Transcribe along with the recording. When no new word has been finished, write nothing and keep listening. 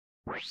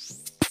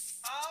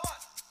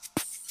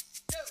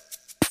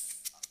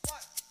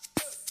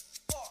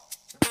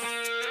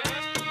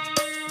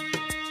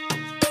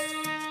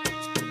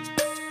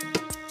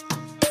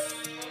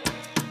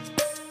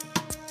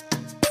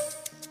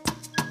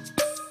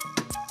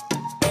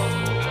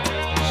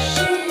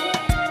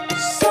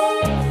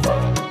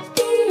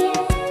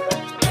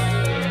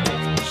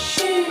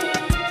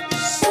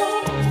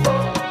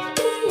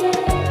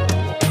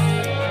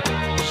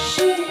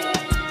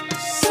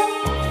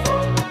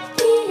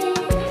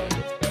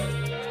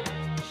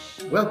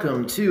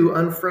Welcome to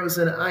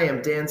Unfrozen. I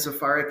am Dan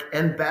Safarik,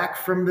 and back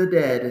from the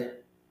dead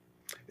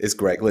is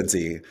Greg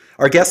Lindsay.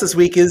 Our guest this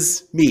week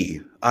is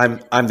me. I'm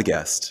the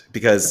guest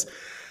because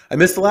I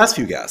missed the last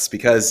few guests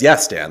because,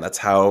 yes, Dan, that's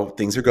how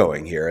things are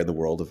going here in the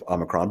world of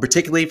Omicron,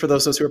 particularly for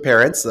those of us who are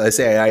parents. I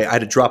say I had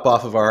to drop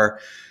off of our,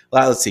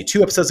 let's see,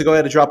 2 episodes ago I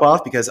had to drop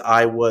off because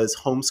I was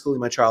homeschooling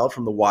my child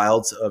from the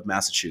wilds of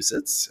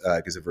Massachusetts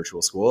because of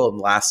virtual school. And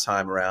last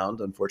time around,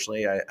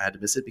 unfortunately, I had to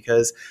miss it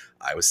because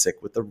I was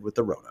sick with the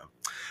Rona.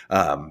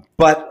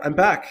 But I'm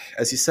back,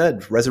 as you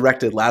said,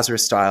 resurrected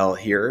Lazarus style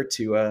here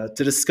to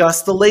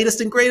discuss the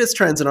latest and greatest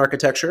trends in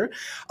architecture.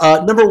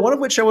 Number one of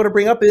which I want to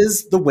bring up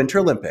is the Winter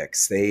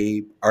Olympics.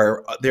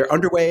 They're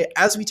underway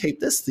as we tape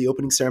this. The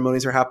opening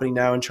ceremonies are happening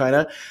now in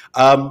China.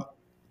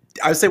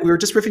 I would say we were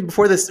just riffing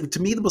before this.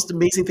 To me, the most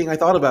amazing thing I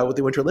thought about with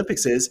the Winter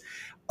Olympics is,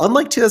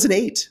 unlike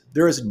 2008,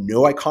 there is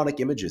no iconic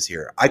images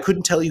here. I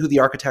couldn't tell you who the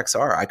architects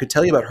are. I could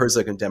tell you about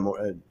Herzog and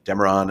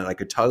Demeron, and I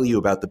could tell you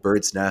about the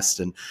bird's nest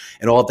and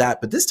all of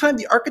that. But this time,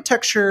 the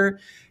architecture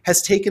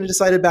has taken a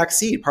decided back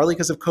seat, partly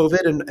because of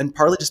COVID and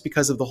partly just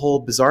because of the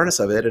whole bizarreness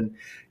of it. And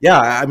yeah,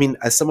 I mean,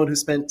 as someone who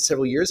spent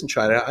several years in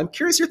China, I'm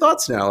curious your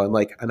thoughts now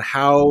on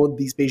how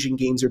these Beijing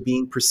Games are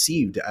being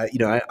perceived.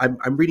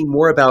 I'm reading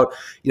more about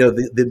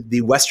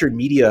the Western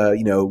media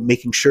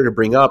making sure to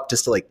bring up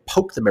just to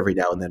poke them every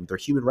now and then with their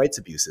human rights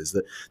abuses.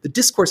 The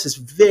discourse has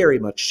very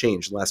much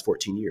changed in the last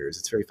 14 years.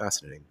 It's very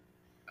fascinating.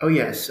 Oh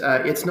yes,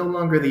 it's no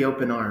longer the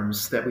open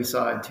arms that we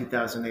saw in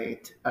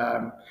 2008.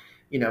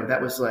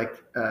 That was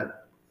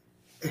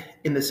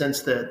in the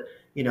sense that,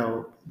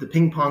 the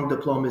ping pong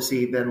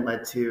diplomacy then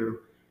led to,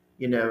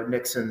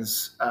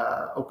 Nixon's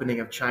opening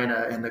of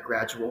China and the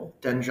gradual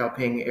Deng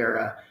Xiaoping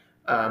era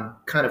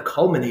kind of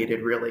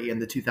culminated really in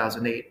the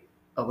 2008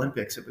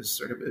 Olympics. It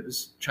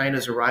was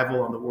China's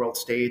arrival on the world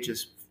stage,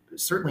 is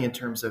certainly in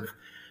terms of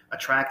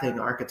attracting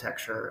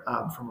architecture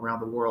from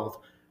around the world.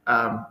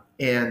 A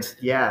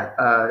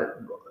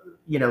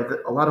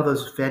lot of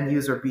those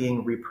venues are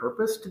being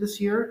repurposed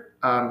this year.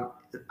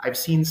 I've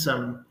seen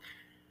some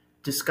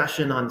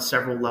discussion on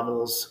several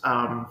levels.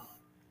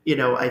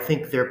 I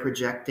think they're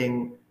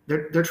projecting,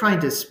 they're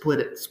trying to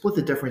split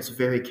the difference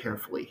very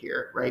carefully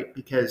here, right?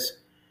 Because,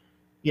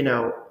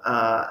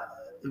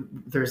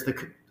 there's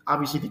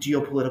obviously the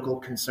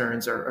geopolitical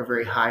concerns are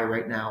very high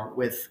right now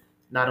with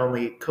not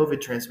only COVID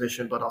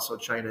transmission, but also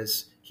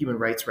China's human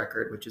rights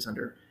record, which is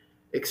under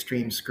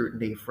extreme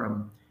scrutiny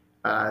from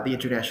the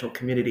international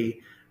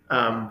community,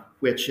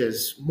 which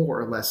has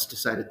more or less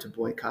decided to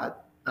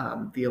boycott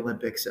the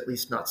Olympics, at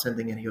least not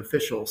sending any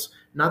officials.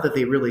 Not that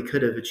they really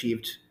could have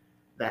achieved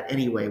that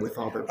anyway with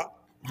all the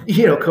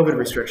COVID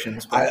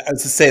restrictions. But I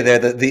was to say there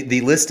that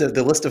the list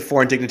of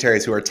foreign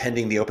dignitaries who are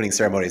attending the opening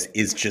ceremonies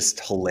is just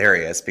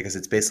hilarious, because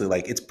it's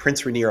basically it's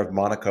Prince Rainier of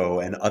Monaco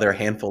and other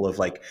handful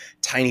of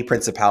tiny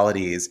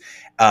principalities,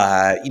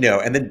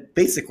 and then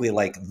basically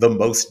the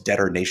most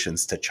debtor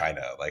nations to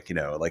China,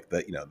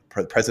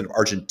 the president of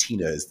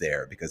Argentina is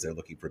there because they're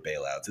looking for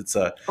bailouts. It's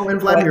and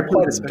Vladimir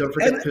Putin. Don't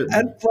forget Putin.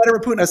 And Vladimir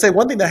Putin. I say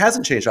one thing that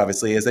hasn't changed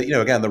obviously is that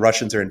again the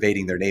Russians are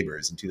invading their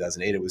neighbors. In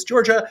 2008 it was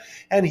Georgia,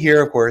 and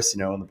here of course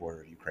on the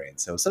border of Ukraine.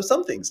 So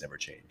some things never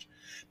change.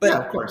 But yeah,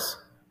 of course.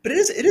 But it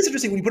is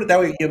interesting when you put it that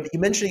way. You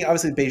mentioning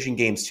obviously the Beijing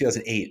Games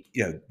 2008.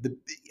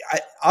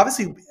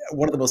 Obviously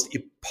one of the most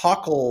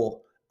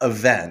epochal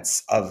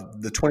events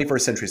of the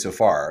 21st century so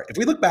far. If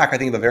we look back, I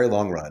think in the very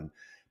long run,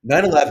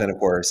 9/11, of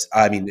course,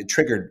 it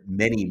triggered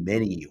many,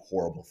 many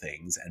horrible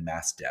things and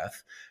mass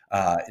death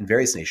in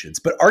various nations.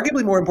 But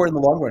arguably more important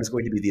in the long run is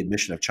going to be the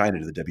admission of China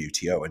to the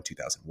WTO in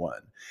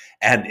 2001,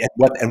 and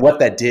what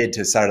that did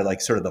to sort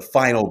of the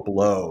final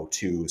blow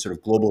to sort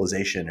of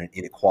globalization and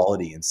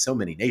inequality in so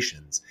many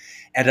nations.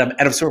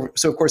 And so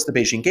of course the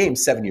Beijing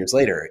Games 7 years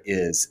later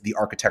is the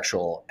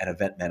architectural and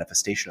event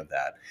manifestation of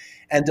that.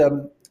 And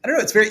I don't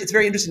know. It's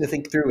very interesting to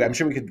think through. I'm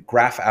sure we could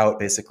graph out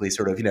basically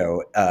sort of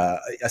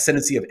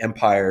ascendancy of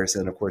empires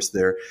and of course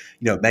their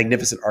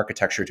magnificent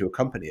architecture to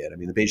accompany it. I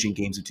mean, the Beijing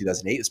Games of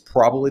 2008 is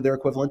probably their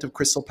equivalent of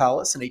Crystal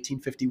Palace in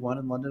 1851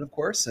 in London, of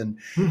course. And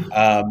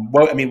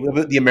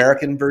the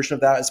American version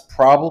of that is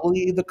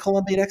probably the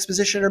Columbian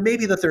Exposition, or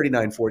maybe the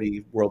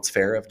 3940 World's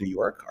Fair of New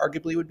York.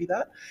 Arguably would be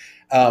that.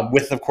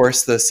 With, of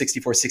course, the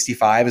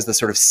 64-65 is the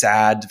sort of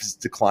sad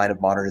decline of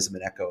modernism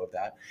and echo of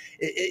that.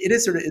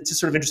 It's just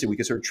sort of interesting. We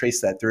can sort of trace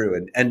that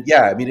through. And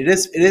yeah, I mean, it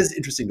is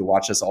interesting to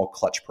watch us all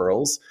clutch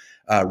pearls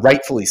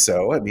rightfully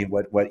so. I mean,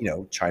 what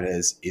China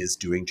is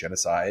doing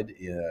genocide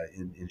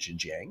in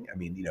Xinjiang. I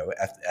mean,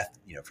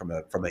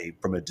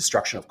 from a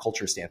destruction of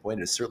culture standpoint,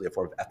 it is certainly a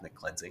form of ethnic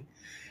cleansing.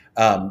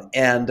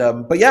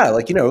 But yeah,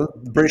 like, the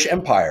British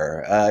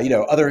Empire,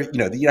 other,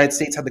 the United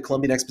States had the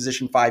Columbian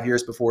Exposition 5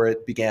 years before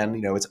it began,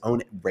 its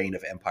own reign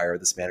of empire,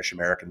 the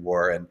Spanish-American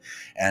War,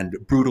 and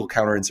brutal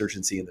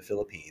counterinsurgency in the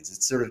Philippines.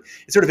 It's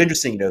sort of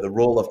interesting, the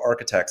role of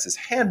architects as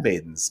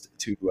handmaidens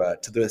to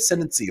the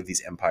ascendancy of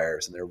these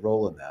empires and their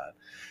role in that.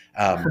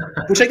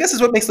 Which I guess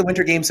is what makes the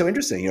Winter Games so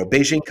interesting.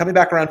 Beijing coming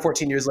back around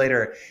 14 years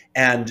later,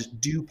 and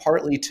due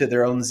partly to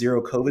their own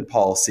zero COVID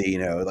policy,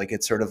 like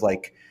it's sort of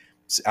like,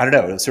 I don't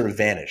know, it sort of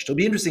vanished. It'll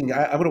be interesting.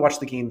 I'm going to watch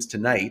the games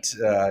tonight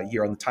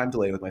here on the time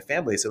delay with my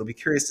family, so it'll be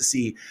curious to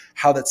see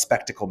how that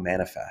spectacle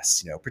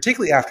manifests,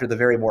 particularly after the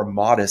very more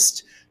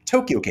modest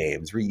Tokyo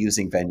Games,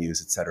 reusing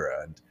venues, et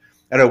cetera. And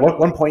I don't know,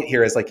 one point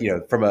here is like,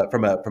 from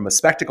a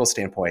spectacle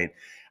standpoint,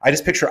 I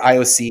just picture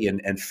IOC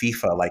and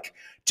FIFA like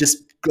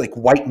just like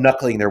white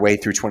knuckling their way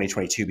through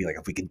 2022, be like,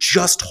 if we can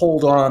just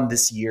hold on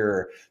this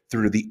year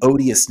through the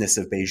odiousness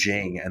of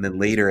Beijing, and then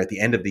later at the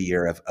end of the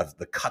year of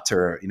the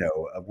Qatar,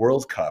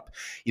 World Cup,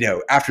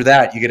 after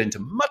that you get into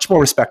much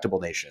more respectable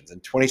nations. In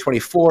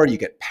 2024, you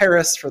get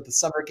Paris for the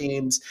Summer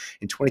Games.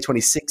 In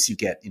 2026, you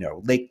get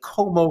Lake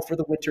Como for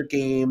the Winter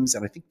Games,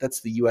 and I think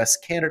that's the U.S.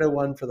 Canada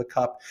one for the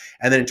Cup.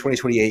 And then in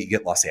 2028, you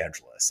get Los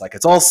Angeles. Like,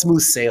 it's all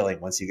smooth sailing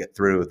once you get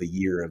through the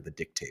year of the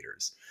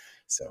dictators.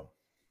 So.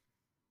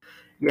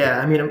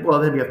 Yeah, I mean, well,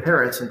 then you have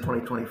Paris in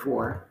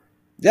 2024.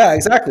 Yeah,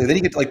 exactly. Then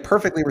you get like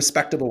perfectly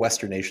respectable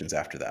Western nations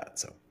after that.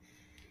 So.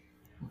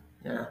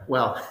 Yeah,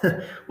 well,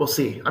 we'll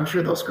see. I'm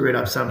sure they'll screw it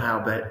up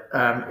somehow, but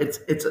it's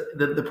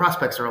the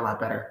prospects are a lot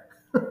better.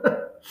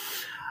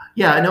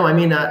 Yeah, no, I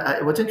mean,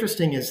 what's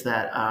interesting is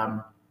that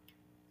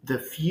the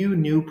few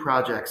new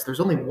projects.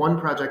 There's only one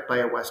project by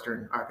a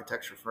Western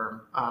architecture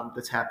firm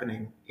that's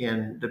happening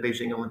in the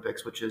Beijing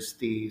Olympics, which is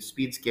the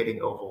speed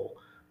skating oval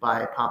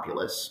by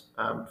Populous,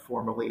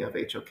 formerly of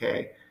HOK.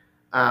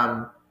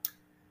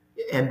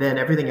 And then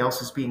everything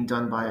else is being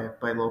done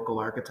by local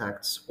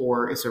architects,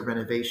 or is a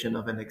renovation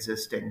of an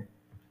existing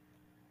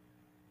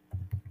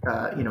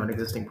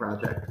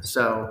project.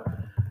 So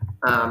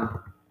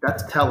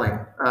that's telling.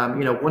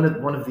 One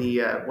of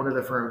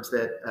the firms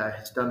that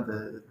has done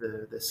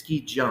the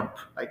ski jump,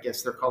 I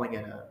guess they're calling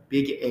it a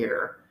Big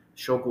Air,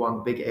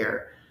 Shouguang Big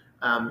Air,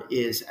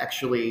 is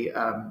actually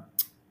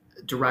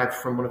derived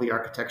from one of the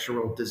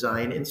architectural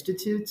design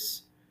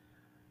institutes,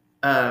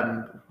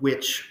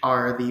 which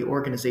are the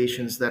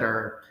organizations that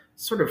are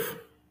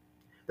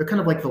they're kind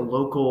of like the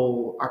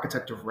local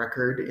architect of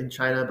record in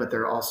China, but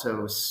they're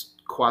also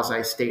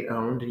quasi-state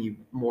owned, and you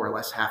more or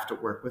less have to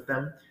work with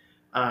them,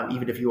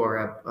 even if you are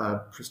a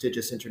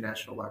prestigious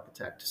international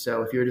architect.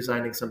 So if you're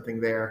designing something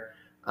there,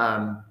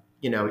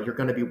 you're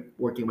going to be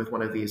working with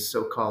one of these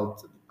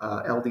so-called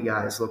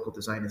LDIs, local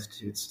design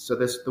institutes. So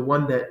the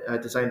one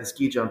that designed the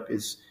ski jump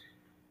is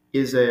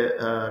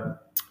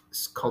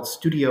called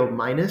Studio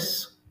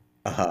Minus,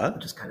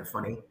 which is kind of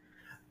funny.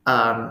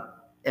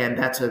 And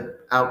that's an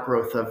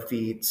outgrowth of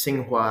the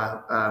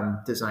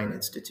Tsinghua Design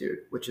Institute,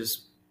 which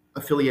is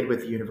affiliated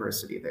with the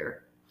university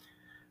there.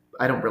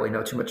 I don't really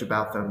know too much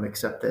about them,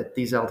 except that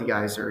these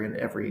LDIs are in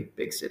every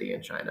big city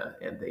in China,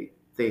 and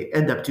they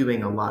end up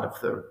doing a lot of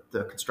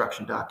the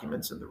construction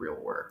documents and the real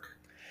work.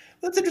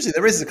 That's interesting.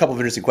 That raises a couple of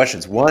interesting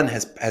questions. One,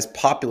 has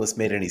Populous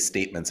made any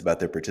statements about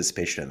their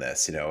participation in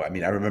this? I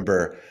mean, I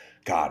remember,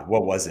 God,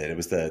 what was it? It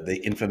was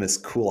the infamous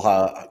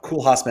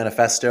Koolhaas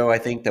Manifesto, I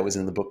think, that was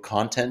in the book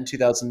Content in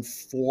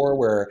 2004,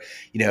 where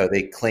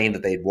they claimed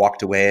that they'd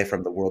walked away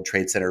from the World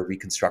Trade Center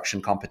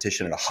reconstruction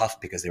competition in a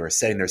huff because they were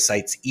setting their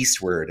sights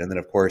eastward, and then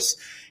of course,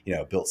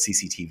 built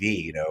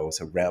CCTV.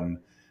 So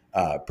REM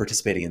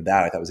participating in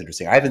that, I thought was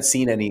interesting. I haven't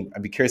seen any.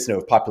 I'd be curious to know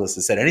if Populous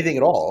has said anything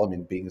at all. I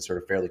mean, being a sort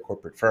of fairly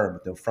corporate firm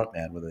with no front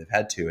man, whether they've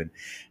had to.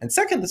 And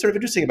second, that's sort of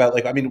interesting about,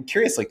 like, I mean,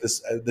 curious, like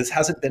this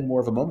hasn't been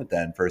more of a moment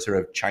then for sort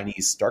of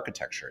Chinese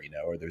architecture,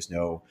 or there's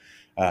no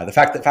the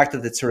fact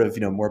that it's sort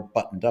of more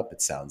buttoned up.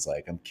 It sounds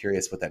like. I'm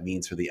curious what that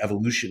means for the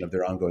evolution of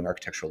their ongoing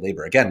architectural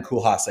labor. Again,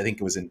 Koolhaas, I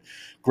think it was in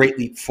Great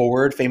Leap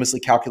Forward, famously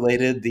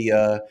calculated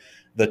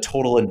the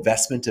total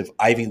investment of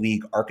Ivy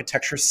League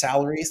architecture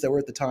salaries that were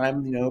at the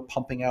time,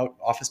 pumping out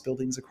office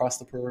buildings across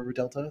the Pearl River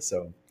Delta.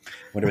 So I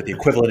wonder what the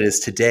equivalent is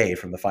today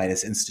from the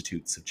finest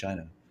institutes of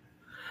China.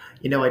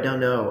 I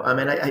don't know. I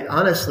mean, I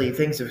honestly,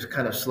 things have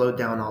kind of slowed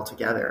down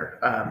altogether.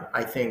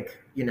 I think,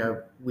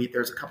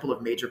 there's a couple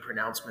of major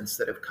pronouncements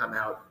that have come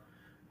out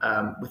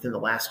within the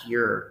last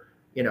year,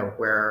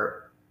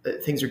 where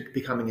things are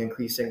becoming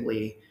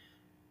increasingly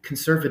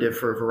conservative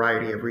for a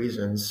variety of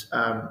reasons.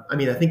 I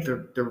mean, I think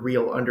the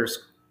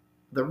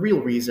real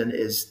reason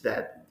is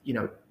that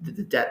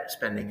the debt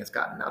spending has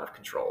gotten out of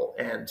control,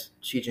 and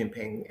Xi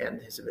Jinping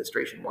and his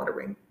administration want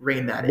to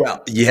rein that in.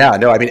 Well, yeah,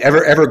 no, I mean,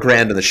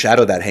 Evergrande and the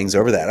shadow that hangs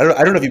over that.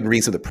 I don't know if you've been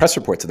reading some of the press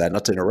reports of that.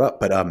 Not to interrupt,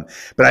 but I've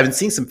been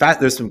seeing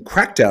there's some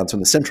crackdowns from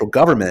the central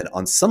government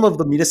on some of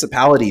the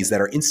municipalities that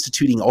are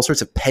instituting all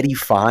sorts of petty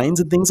fines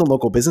and things on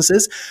local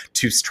businesses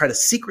to try to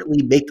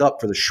secretly make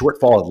up for the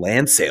shortfall in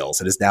land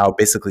sales. It is now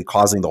basically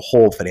causing the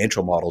whole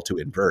financial model to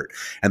invert.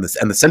 And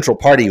the central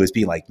party was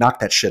being like, knock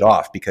that shit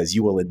off, because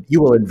you will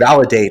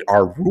invalidate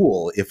our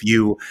rule if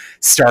you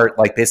start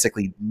like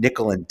basically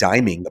nickel and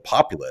diming the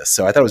populace.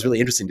 So I thought it was really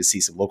interesting to see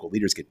some local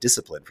leaders get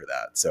disciplined for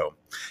that. So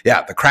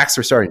yeah, the cracks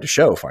are starting to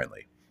show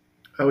finally.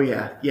 Oh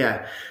yeah,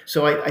 yeah.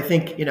 So I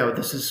think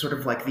this is sort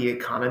of like the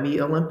economy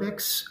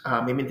Olympics.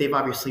 I mean, they've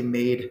obviously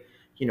made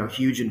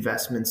huge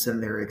investments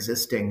in their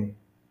existing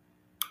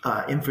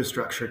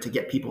infrastructure to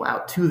get people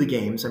out to the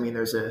games. I mean,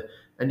 there's a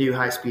new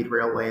high-speed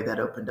railway that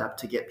opened up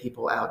to get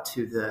people out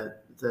to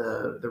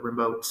the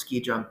remote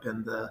ski jump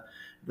and the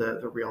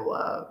real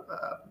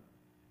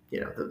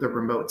the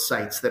remote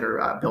sites that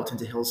are built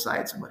into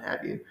hillsides and what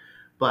have you.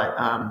 But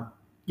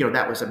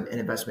that was an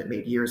investment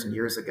made years and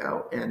years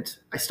ago, and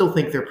I still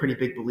think they're pretty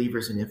big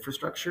believers in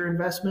infrastructure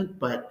investment,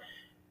 but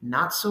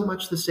not so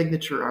much the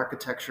signature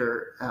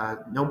architecture.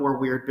 No more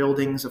weird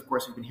buildings. Of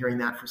course, we've been hearing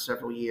that for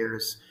several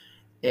years.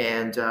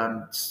 And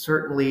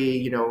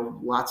certainly,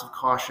 lots of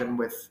caution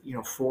with,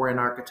 foreign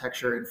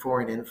architecture and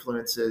foreign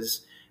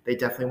influences. They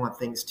definitely want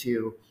things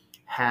to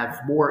have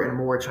more and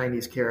more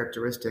Chinese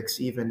characteristics,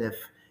 even if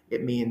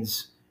it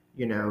means,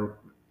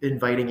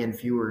 inviting in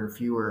fewer and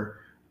fewer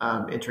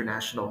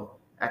international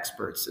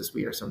experts, as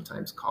we are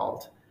sometimes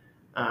called.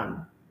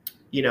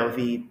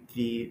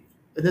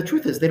 The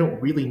truth is, they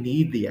don't really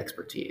need the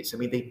expertise. I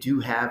mean, they do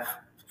have,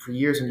 for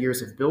years and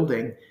years of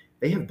building,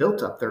 they have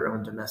built up their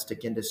own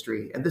domestic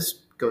industry, and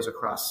this goes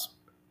across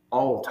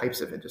all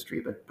types of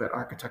industry, but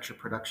architecture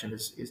production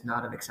is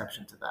not an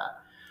exception to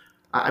that.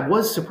 I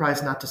was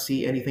surprised not to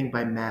see anything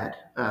by MAD,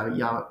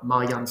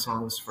 Ma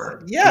Yansong's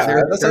firm. Yeah, that's they're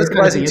kind of the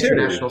surprising too.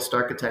 international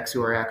architects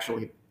who are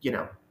actually,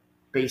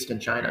 based in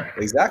China.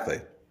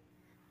 Exactly.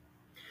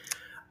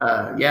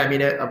 Yeah, I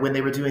mean, when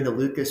they were doing the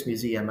Lucas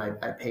Museum,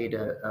 I paid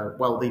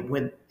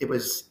when it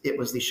was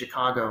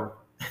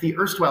the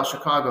erstwhile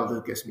Chicago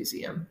Lucas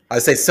Museum.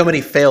 I'd say so many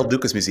failed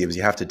Lucas museums,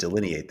 you have to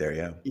delineate there,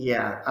 yeah.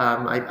 Yeah,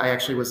 I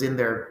actually was in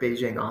their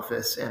Beijing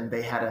office, and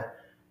they had a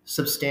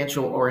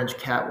substantial orange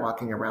cat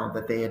walking around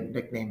that they had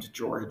nicknamed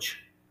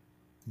George.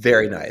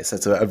 Very nice.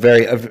 That's a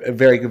very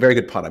very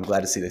good pun. I'm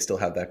glad to see they still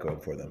have that going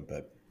for them.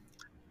 But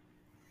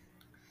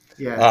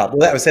yeah, well,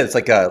 that was it. It's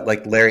like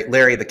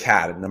Larry the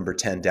cat at number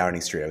 10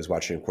 Downing Street. I was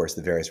watching, of course,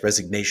 the various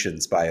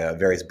resignations by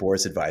various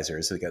board's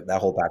advisors. So we got that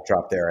whole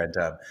backdrop there, and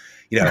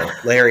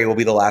Larry will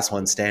be the last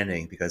one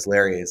standing, because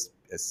Larry is,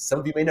 as some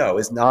of you may know,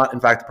 is not in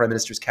fact the Prime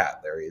Minister's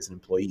cat. Larry is an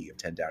employee of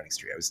 10 Downing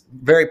Street. I was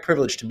very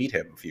privileged to meet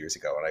him a few years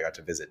ago when I got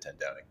to visit 10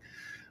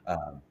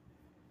 Downing.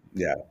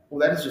 Yeah.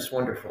 Well, that is just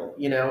wonderful.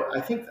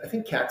 I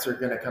think cats are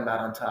going to come out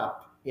on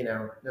top.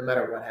 No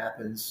matter what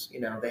happens.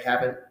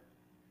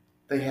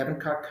 They haven't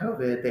caught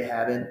COVID. They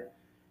haven't,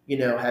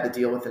 had to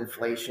deal with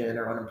inflation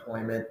or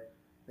unemployment.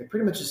 They're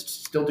pretty much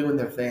just still doing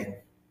their thing.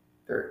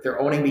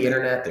 They're owning the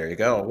internet. There you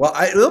go. Well,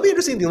 it'll be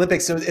interesting in the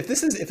Olympics. So if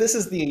this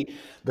is the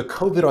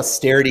COVID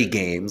austerity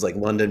games, like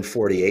London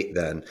 48,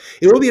 then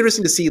it will be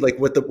interesting to see like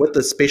what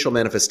the spatial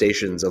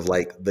manifestations of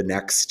like the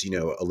next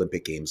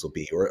Olympic games will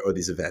be, or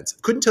these events.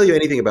 Couldn't tell you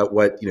anything about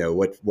what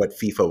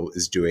FIFA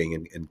is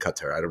doing in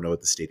Qatar. I don't know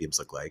what the stadiums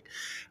look like.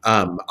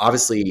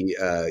 Obviously,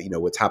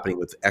 what's happening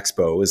with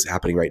Expo is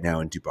happening right now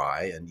in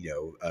Dubai, and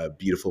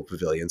beautiful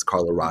pavilions.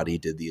 Carlo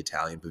Ratti did the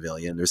Italian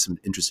pavilion. There's some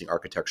interesting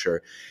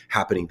architecture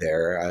happening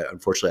there.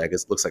 Unfortunately, I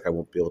guess it looks like I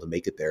won't be able to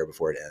make it there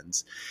before it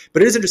ends.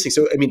 But it is interesting.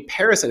 So, I mean,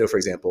 Paris, I know, for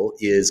example,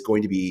 is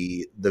going to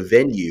be the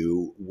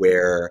venue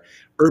where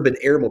urban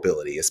air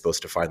mobility is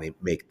supposed to finally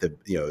make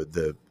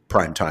the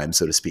prime time,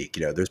 so to speak.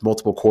 There's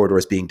multiple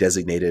corridors being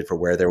designated for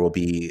where there will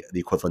be the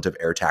equivalent of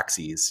air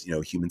taxis,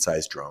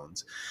 human-sized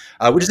drones,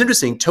 which is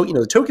interesting.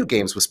 The Tokyo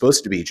Games was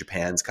supposed to be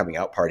Japan's coming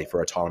out party for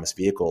autonomous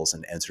vehicles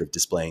and sort of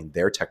displaying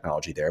their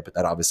technology there, but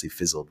that obviously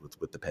fizzled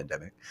with the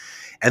pandemic.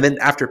 And then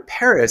after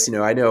Paris,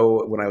 I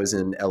know when I was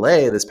in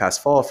LA this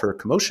past fall for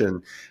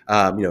Commotion,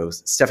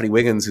 Stephanie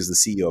Wiggins, who's the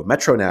CEO of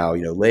Metro now,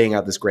 laying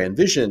out this grand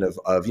vision of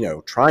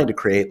trying to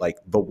create like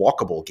the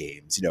walkable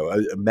games,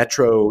 a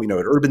metro, an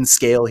urban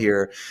scale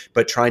here,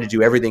 but trying to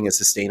do everything as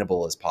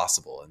sustainable as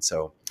possible. And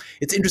so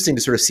it's interesting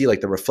to sort of see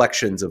like the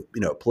reflections of,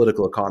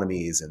 political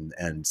economies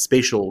and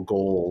spatial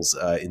goals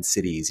in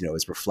cities,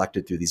 is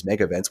reflected through these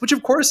mega events, which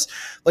of course,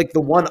 like the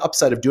one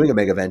upside of doing a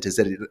mega event is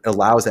that it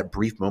allows that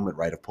brief moment,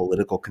 right, of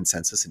political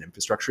consensus and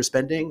infrastructure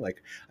spending.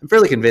 Like I'm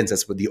fairly convinced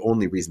that's what the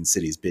only reason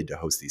cities bid to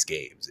host these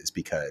games is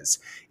because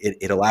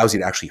it allows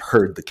you to actually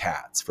herd the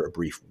cats for a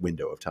brief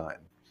window of time.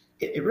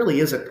 It really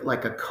is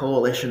like a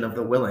coalition of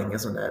the willing,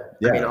 isn't it?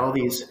 Yeah. I mean,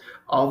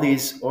 all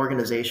these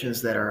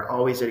organizations that are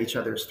always at each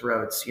other's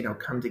throats,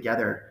 come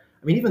together.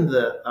 I mean, even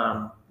the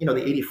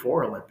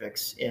 '84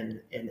 Olympics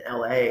in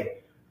LA,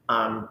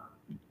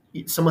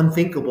 some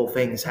unthinkable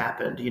things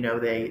happened.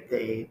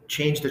 They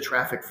changed the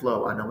traffic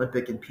flow on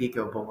Olympic and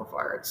Pico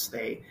boulevards.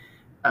 They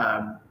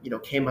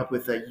came up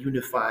with a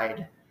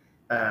unified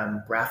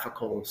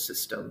graphical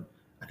system.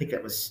 I think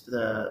that was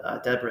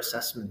the Deborah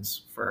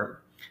Sussman's firm.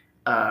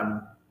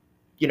 Um,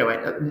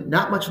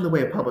 Not much in the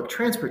way of public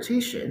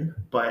transportation,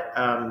 but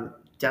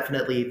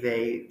definitely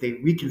they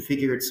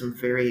reconfigured some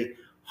very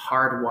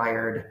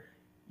hardwired,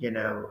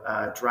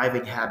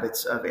 driving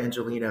habits of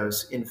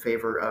Angelenos in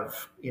favor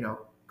of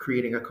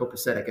creating a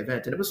copacetic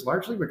event, and it was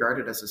largely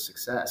regarded as a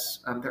success.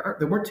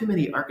 There weren't too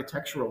many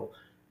architectural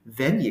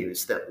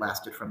venues that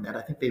lasted from that.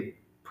 I think they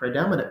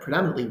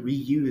predominantly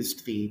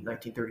reused the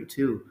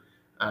 1932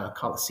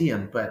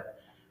 Coliseum,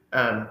 but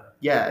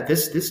yeah,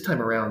 this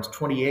time around,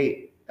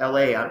 28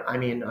 LA.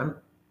 I'm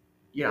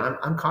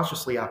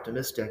cautiously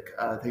optimistic.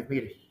 They've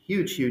made a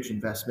huge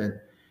investment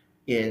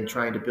in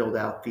trying to build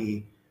out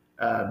the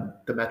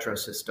metro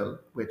system,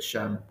 which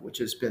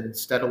has been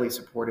steadily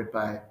supported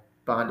by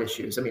bond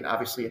issues. I mean,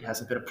 obviously, it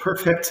hasn't been a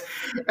perfect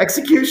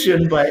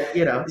execution, but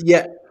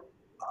Yeah.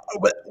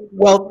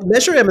 Well,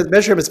 Measure M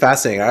is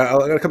fascinating. I'm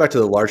going to come back to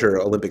the larger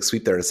Olympic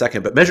sweep there in a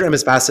second, but Measure M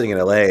is fascinating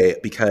in LA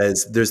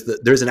because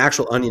there's an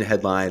actual Onion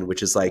headline,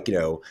 which is like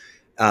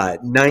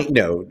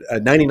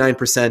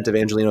 99% of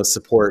Angelenos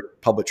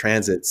support public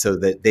transit so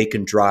that they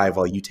can drive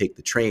while you take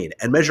the train.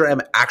 And Measure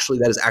M, actually,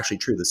 that is actually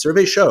true. The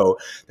surveys show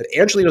that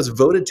Angelenos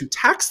voted to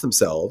tax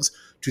themselves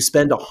to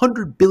spend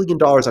 $100 billion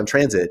on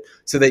transit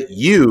so that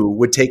you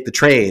would take the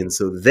train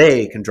so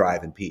they can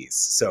drive in peace.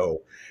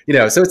 So,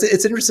 so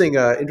it's an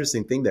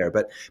interesting thing there.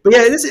 But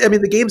yeah, it is. I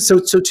mean, the games. So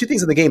two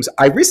things in the games.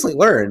 I recently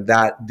learned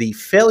that the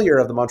failure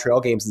of the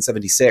Montreal Games in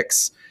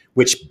 '76,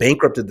 which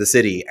bankrupted the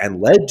city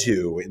and led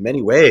to, in many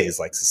ways,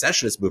 like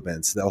secessionist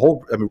movements,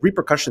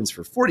 repercussions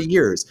for 40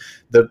 years.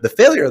 The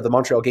failure of the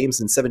Montreal Games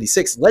in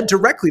 '76 led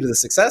directly to the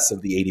success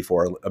of the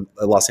 '84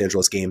 Los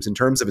Angeles Games in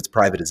terms of its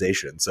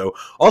privatization. So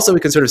also we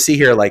can sort of see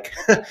here, like,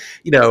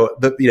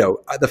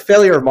 the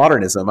failure of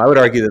modernism. I would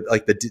argue that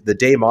like the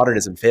day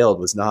modernism failed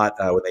was not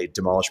when they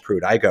demolished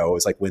Pruitt-Igoe. It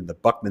was like when the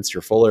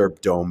Buckminster Fuller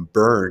Dome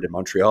burned in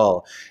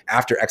Montreal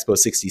after Expo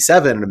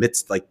 '67, and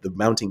amidst like the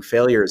mounting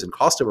failures and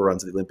cost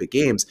overruns of the Olympic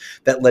Games.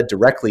 That led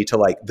directly to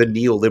like the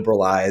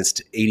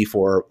neoliberalized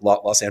 '84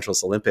 Los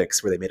Angeles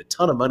Olympics, where they made a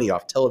ton of money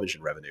off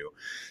television revenue.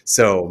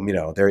 So,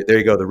 there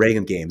you go, the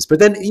Reagan Games. But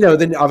then,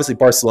 then obviously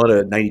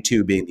Barcelona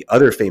 '92 being the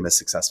other famous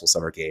successful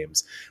summer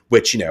games,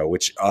 which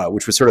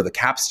was sort of the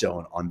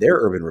capstone on their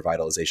urban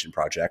revitalization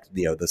project,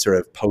 the sort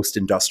of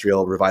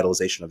post-industrial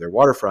revitalization of their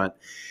waterfront.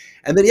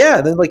 And then,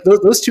 like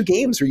those two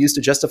games were used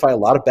to justify a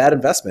lot of bad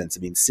investments.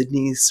 I mean,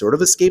 Sydney sort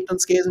of escaped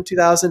unscathed in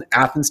 2000,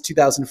 Athens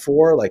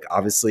 2004, like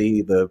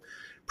obviously the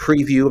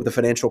preview of the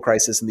financial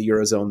crisis in the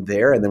Eurozone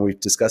there. And then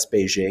we've discussed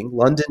Beijing.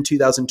 London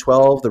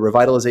 2012, the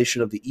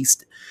revitalization of the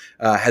East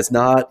has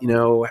not,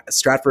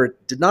 Stratford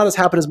did not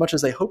happen as much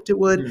as they hoped it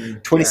would.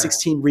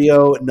 2016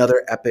 Rio,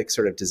 another epic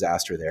sort of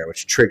disaster there,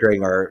 which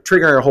triggering our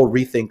whole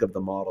rethink of the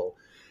model.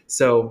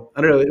 So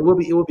I don't know. It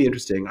will be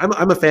interesting.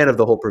 I'm a fan of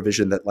the whole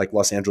provision that like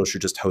Los Angeles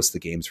should just host the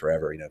games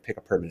forever. Pick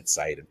a permanent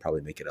site and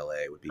probably make it LA.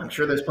 I'm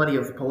sure there's plenty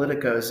of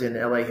politicos in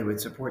LA who would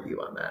support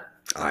you on that.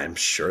 I'm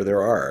sure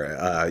there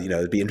are.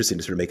 It'd be interesting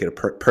to sort of make it a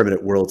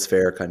permanent World's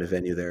Fair kind of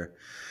venue there.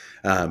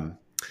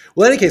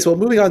 Well, in any case,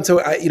 moving on. So,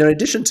 in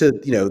addition to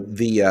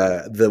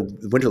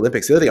the Winter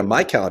Olympics, the other thing on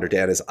my calendar,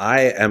 Dan, is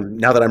I am,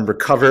 now that I'm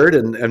recovered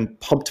and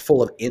pumped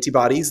full of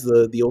antibodies,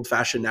 the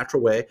old-fashioned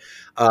natural way,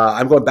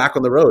 I'm going back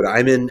on the road. I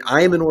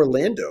am in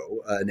Orlando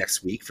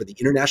next week for the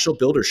International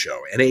Builder Show.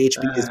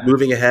 NAHB is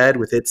moving ahead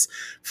with its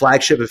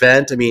flagship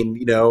event. I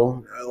mean,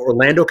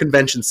 Orlando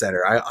Convention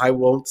Center. I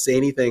won't say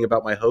anything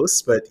about my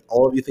hosts, but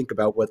all of you think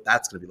about what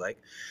that's going to be like.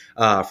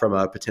 From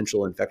a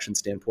potential infection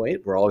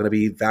standpoint, we're all going to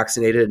be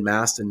vaccinated and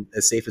masked and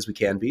as safe as we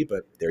can be.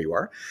 But there you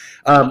are.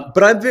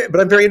 But I'm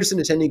very interested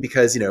in attending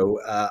because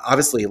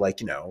obviously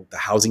the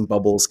housing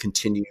bubbles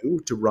continue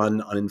to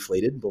run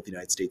uninflated in both the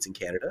United States and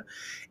Canada,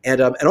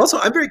 and also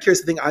I'm very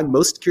curious. The thing I'm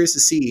most curious to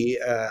see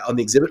on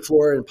the exhibit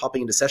floor and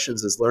popping into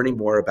sessions is learning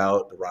more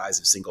about the rise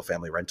of single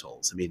family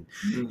rentals. I mean,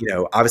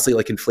 obviously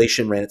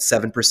inflation ran at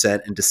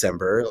 7% in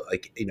December.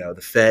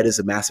 The Fed is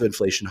a massive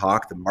inflation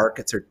hawk. The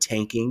markets are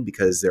tanking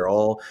because they're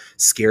all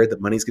scared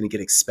that money's going to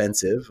get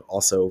expensive.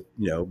 Also,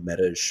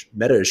 Meta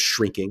is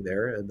shrinking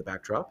there in the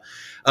backdrop.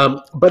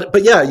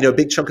 But yeah,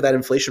 big chunk of that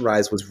inflation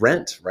rise was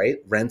rent, right?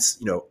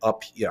 Rents,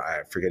 up,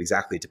 I forget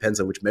exactly. It depends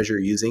on which measure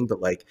you're using, but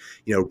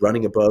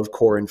running above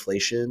core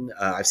inflation.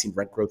 I've seen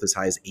rent growth as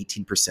high as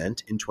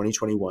 18% in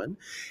 2021.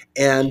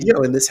 And,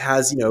 and this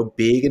has,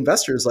 big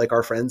investors like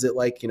our friends at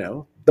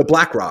the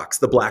BlackRocks,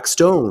 the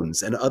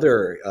Blackstones, and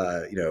other,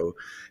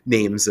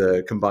 names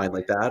combined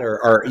like that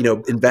are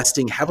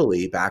investing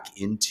heavily back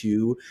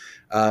into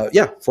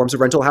forms of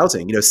rental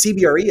housing.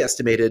 CBRE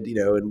estimated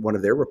in one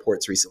of their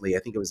reports recently, I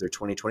think it was their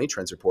 2020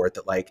 trends report,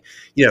 that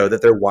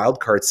that their wild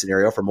card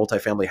scenario for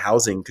multifamily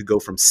housing could go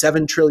from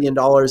 $7 trillion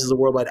as a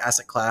worldwide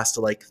asset class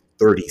to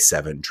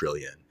 $37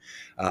 trillion.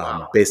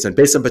 Wow. based on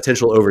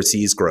potential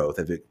overseas growth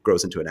if it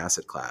grows into an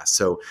asset class.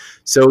 So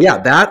yeah,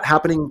 that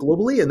happening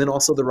globally, and then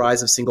also the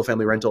rise of single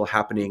family rental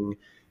happening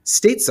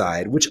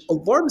stateside, which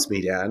alarms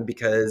me, Dan,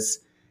 because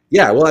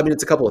yeah, well, I mean,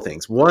 it's a couple of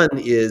things. One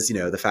is,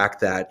 the fact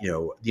that,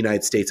 the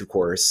United States, of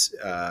course,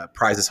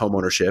 prizes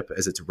homeownership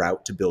as its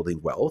route to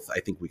building wealth. I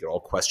think we could all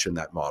question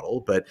that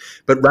model, but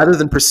rather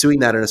than pursuing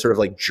that in a sort of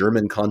like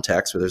German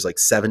context where there's like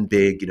seven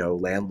big,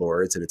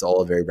 landlords and it's all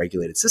a very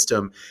regulated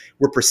system,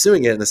 we're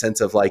pursuing it in the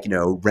sense of like,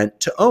 rent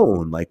to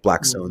own, like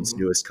Blackstone's Hmm.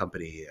 newest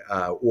company,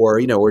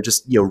 or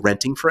just,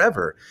 renting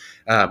forever.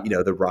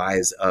 The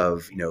rise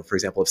of, for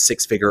example, of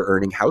six-figure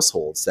earning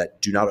households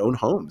that do not own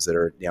homes that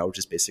are now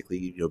just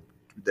basically,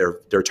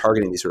 they're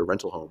targeting these sort of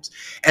rental homes,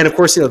 and of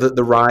course,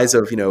 the rise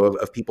of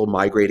of people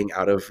migrating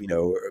out of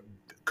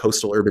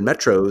coastal urban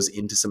metros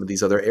into some of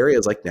these other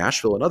areas like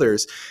Nashville and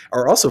others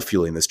are also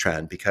fueling this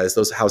trend because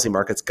those housing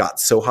markets got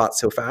so hot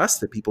so fast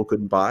that people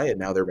couldn't buy, and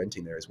now they're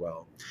renting there as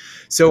well.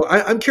 So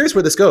I'm curious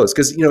where this goes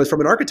because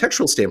from an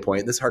architectural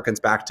standpoint, this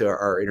harkens back to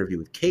our interview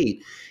with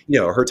Kate.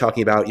 Her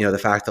talking about the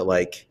fact that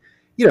like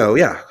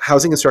yeah,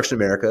 housing construction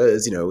in America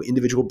is,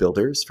 individual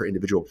builders for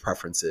individual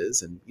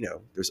preferences. And,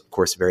 there's, of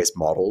course, various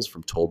models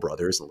from Toll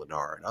Brothers and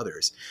Lennar and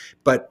others.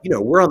 But,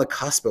 we're on the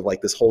cusp of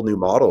like this whole new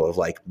model of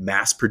like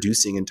mass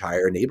producing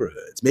entire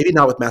neighborhoods, maybe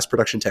not with mass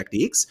production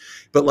techniques,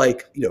 but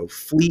like,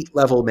 fleet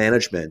level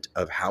management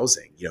of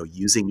housing,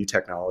 using new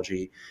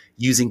technology,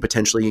 using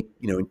potentially,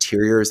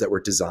 interiors that were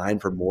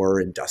designed for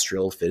more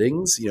industrial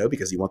fittings,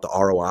 because you want the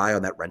ROI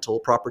on that rental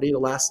property to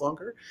last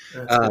longer.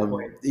 That's a good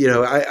point.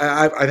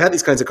 I've had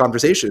these kinds of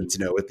conversations,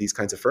 with these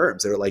kinds of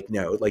firms that are like,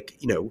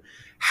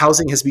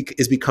 housing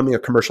is becoming a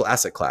commercial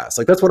asset class.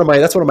 Like that's one of my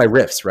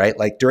riffs, right?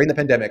 Like during the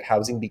pandemic,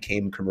 housing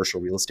became commercial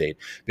real estate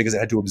because it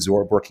had to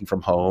absorb working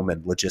from home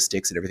and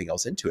logistics and everything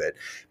else into it.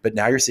 But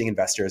now you're seeing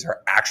investors are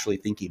actually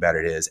thinking about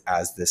it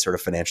as this sort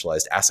of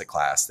financialized asset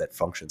class that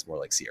functions more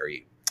like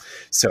CRE.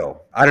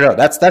 So I don't know.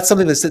 That's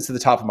something that sits at the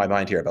top of my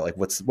mind here about like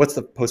what's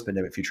the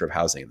post-pandemic future of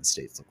housing in the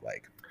States look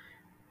like.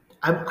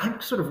 I'm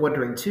sort of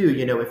wondering too,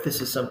 if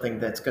this is something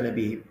that's going to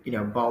be,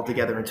 balled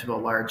together into a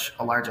large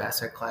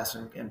asset class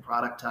and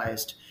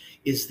productized.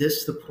 Is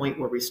this the point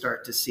where we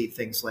start to see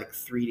things like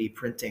 3D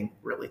printing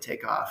really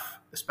take off,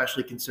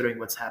 especially considering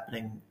what's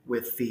happening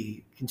with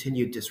the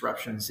continued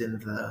disruptions in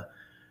the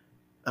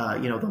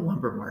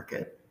lumber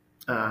market?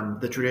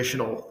 The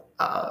traditional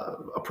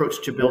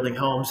approach to building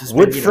homes has been,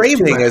 Wood two by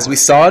framing, as we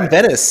fours, saw in right?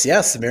 Venice.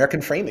 Yes, American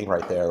framing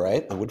right there,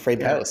 right? The wood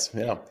framed Yeah. house.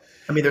 Yeah.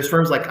 I mean, there's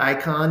firms like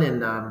Icon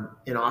in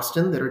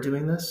Austin that are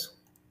doing this.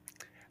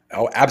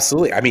 Oh,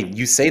 absolutely. I mean,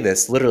 you say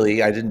this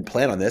literally. I didn't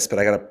plan on this, but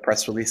I got a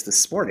press release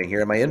this morning here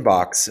in my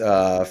inbox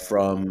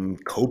from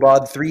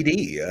Cobod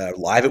 3D,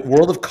 live at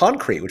World of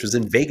Concrete, which was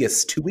in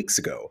Vegas 2 weeks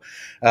ago.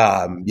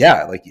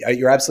 Yeah, like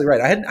you're absolutely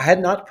right. I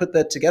had not put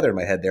that together in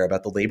my head there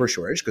about the labor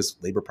shortage because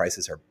labor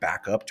prices are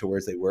back up to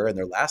where they were in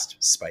their last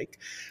spike.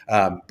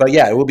 But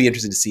yeah, it will be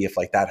interesting to see if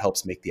like that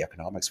helps make the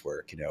economics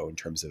work. In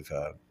terms of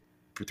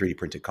 3D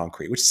printed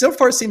concrete, which so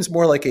far seems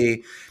more like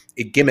a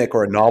gimmick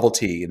or a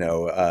novelty,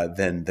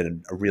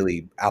 than a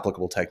really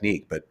applicable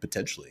technique, but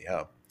potentially,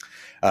 yeah.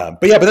 But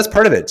that's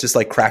part of it. Just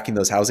like cracking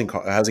those housing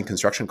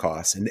construction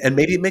costs, and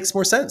maybe it makes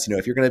more sense.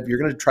 If you're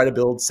gonna try to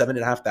build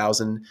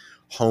 7,500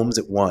 homes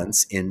at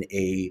once in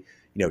a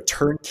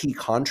turnkey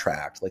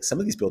contract, like some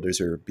of these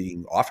builders are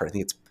being offered. I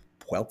think it's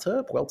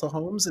Puelta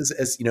Homes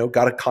as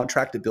got a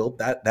contract to build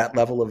that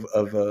level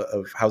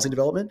of housing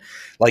development.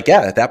 Like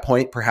yeah, at that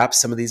point, perhaps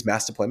some of these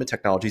mass deployment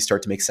technologies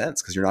start to make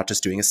sense because you're not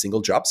just doing a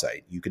single job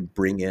site. You can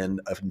bring in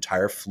an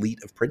entire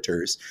fleet of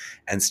printers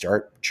and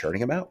start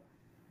churning them out.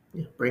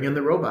 Yeah, bring in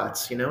the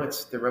robots.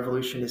 It's the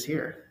revolution is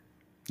here.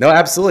 No,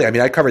 absolutely. I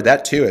mean, I covered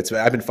that too.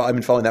 I've been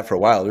following that for a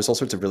while. There's all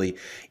sorts of really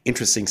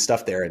interesting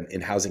stuff there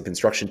in housing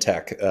construction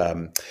tech.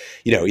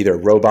 Either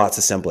robots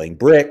assembling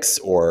bricks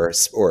or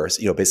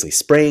basically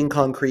spraying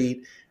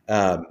concrete.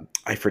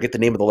 I forget the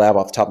name of the lab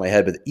off the top of my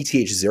head, but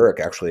ETH Zurich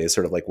actually is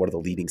sort of like one of the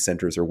leading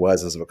centers, or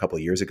was as of a couple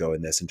of years ago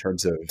in this, in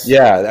terms of,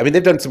 yeah, I mean,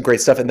 they've done some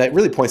great stuff, and that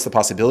really points to the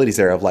possibilities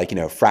there of like,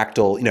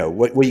 fractal,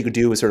 what you could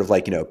do with sort of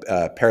like,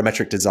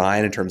 parametric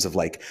design in terms of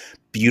like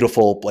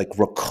beautiful, like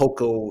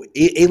Rococo,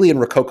 alien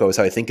Rococo is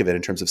how I think of it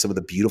in terms of some of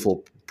the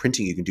beautiful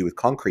printing you can do with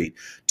concrete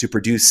to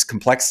produce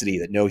complexity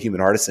that no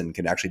human artisan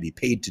can actually be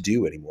paid to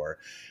do anymore.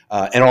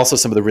 And also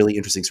some of the really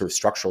interesting sort of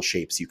structural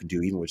shapes you can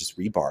do, even with just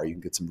rebar. You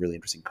can get some really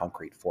interesting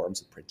concrete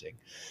forms of printing.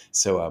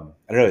 So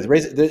I don't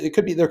know. There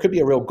could be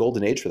a real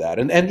golden age for that.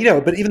 And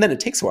but even then, it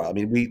takes a while. I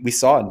mean, we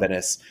saw in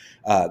Venice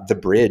the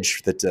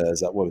bridge that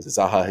what was it,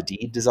 Zaha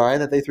Hadid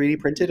design that they 3D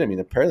printed. I mean,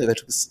 apparently that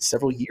took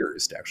several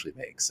years to actually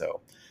make. So.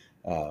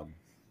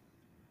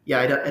 Yeah,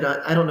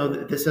 I don't know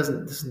that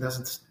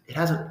it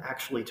hasn't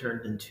actually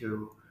turned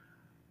into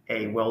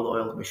a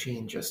well-oiled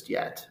machine just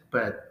yet,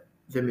 but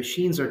the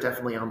machines are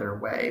definitely on their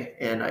way,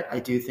 and I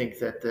do think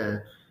that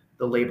the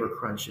labor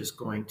crunch is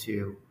going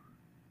to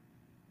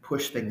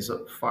push things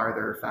up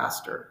farther,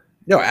 faster.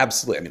 No,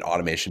 absolutely. I mean,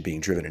 automation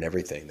being driven in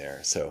everything there.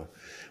 So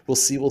we'll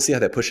see how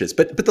that pushes.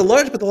 But the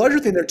larger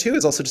thing there too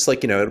is also just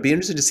like, it'll be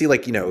interesting to see,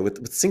 like,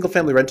 with single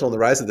family rental and the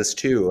rise of this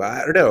too. I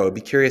don't know. I'd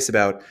be curious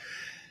about,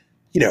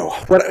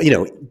 what,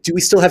 do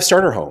we still have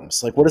starter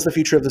homes? Like, what is the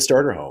future of the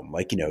starter home?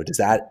 Like, does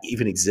that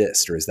even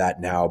exist, or is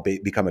that now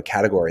become a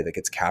category that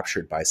gets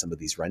captured by some of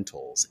these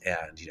rentals?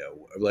 And,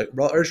 like,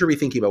 or should we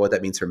thinking about what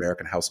that means for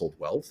American household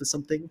wealth is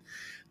something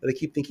that I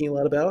keep thinking a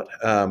lot about.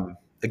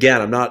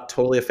 Again, I'm not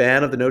totally a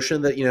fan of the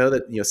notion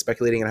that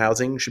speculating in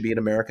housing should be an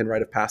American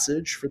rite of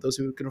passage for those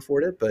who can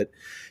afford it. But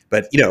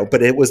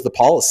it was the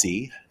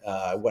policy.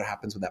 What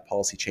happens when that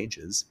policy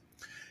changes?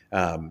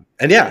 And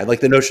yeah, I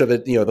like the notion of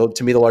it.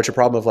 To me, the larger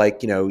problem of,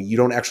 like, you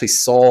don't actually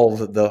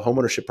solve the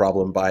homeownership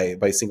problem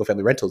by single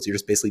family rentals. You're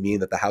just basically meaning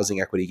that the housing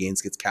equity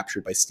gains gets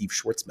captured by Steve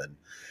Schwartzman.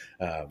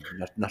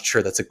 Not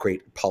sure that's a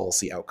great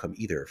policy outcome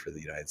either for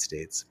the United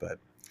States, but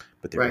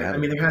there Right. I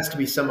mean, there has to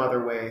be some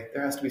other way.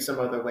 There has to be some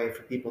other way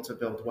for people to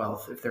build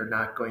wealth if they're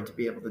not going to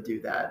be able to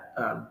do that.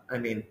 I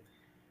mean,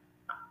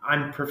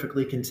 I'm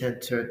perfectly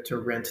content to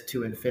rent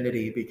to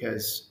infinity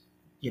because,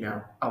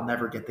 I'll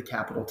never get the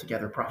capital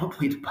together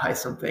probably to buy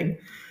something.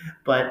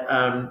 But,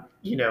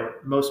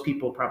 most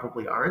people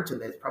probably aren't.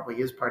 And it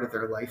probably is part of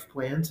their life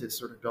plan to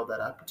sort of build that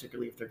up,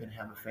 particularly if they're going to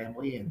have a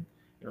family and,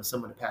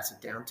 someone to pass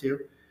it down to.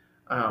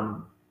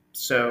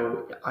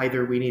 So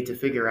either we need to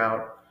figure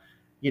out,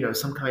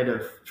 some kind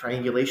of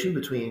triangulation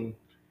between,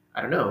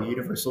 I don't know,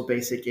 universal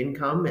basic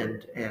income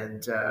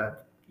and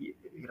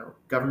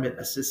government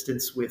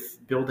assistance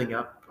with building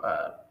up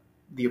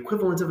the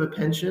equivalent of a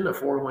pension, a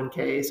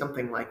 401k,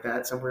 something like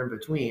that, somewhere in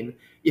between,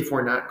 if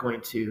we're not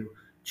going to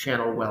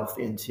channel wealth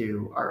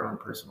into our own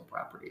personal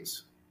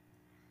properties.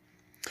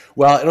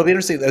 Well, it'll be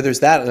interesting. There's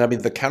that, and I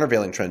mean, the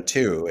countervailing trend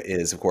too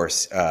is, of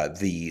course,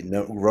 the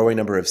growing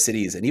number of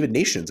cities and even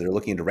nations that are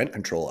looking into rent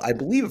control. I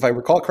believe, if I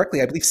recall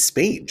correctly, I believe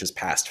Spain just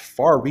passed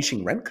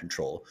far-reaching rent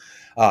control,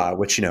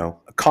 which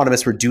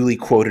economists were duly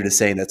quoted as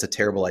saying that's a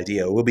terrible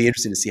idea. It will be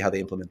interesting to see how they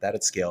implement that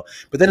at scale.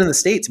 But then in the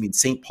States, I mean,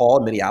 St. Paul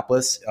and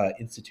Minneapolis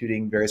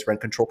instituting various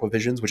rent control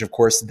provisions, which of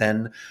course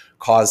then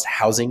caused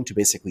housing to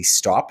basically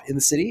stop in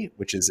the city,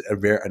 which is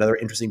another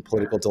interesting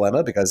political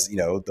dilemma because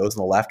those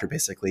on the left are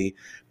basically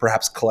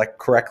perhaps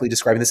correctly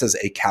describing this as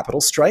a capital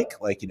strike,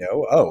 like,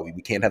 oh,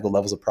 we can't have the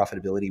levels of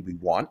profitability we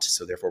want,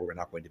 so therefore we're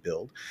not going to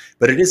build.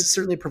 But it is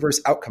certainly a perverse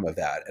outcome of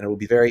that, and it will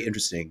be very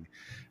interesting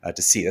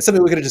to see. That's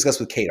something we're going to discuss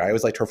with Kate. I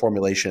always liked her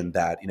formulation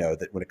that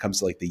that when it comes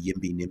to, like, the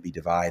YIMBY NIMBY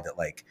divide, that,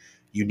 like,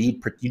 you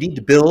need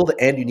to build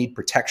and you need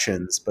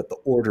protections, but the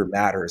order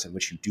matters in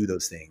which you do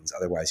those things.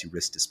 Otherwise, you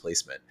risk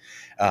displacement.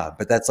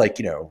 But that's like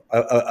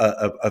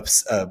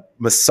a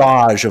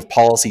massage of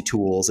policy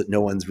tools that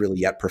no one's really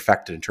yet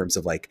perfected in terms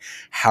of, like,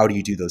 how do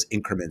you do those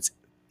increments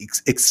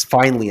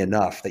finely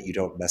enough that you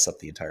don't mess up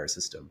the entire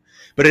system.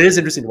 But it is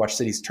interesting to watch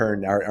cities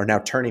are now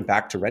turning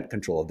back to rent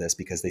control of this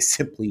because they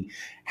simply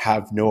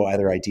have no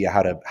other idea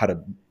how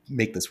to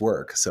make this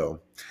work.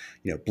 So,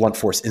 blunt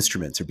force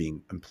instruments are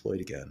being employed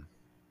again.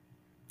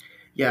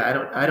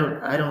 Yeah, I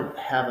don't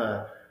have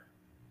a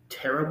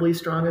terribly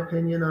strong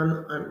opinion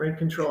on rent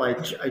control.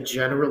 I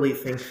generally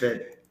think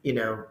that,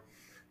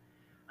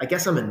 I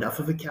guess I'm enough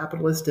of a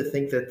capitalist to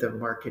think that the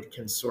market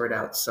can sort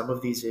out some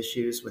of these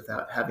issues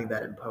without having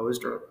that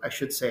imposed, or I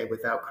should say,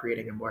 without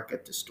creating a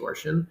market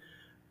distortion.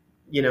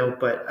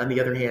 But on the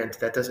other hand,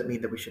 that doesn't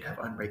mean that we should have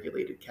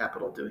unregulated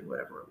capital doing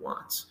whatever it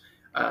wants.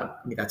 I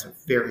mean, that's a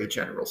very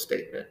general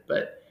statement.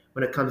 But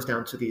when it comes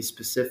down to these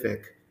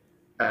specific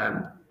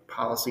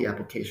policy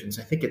applications,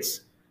 I think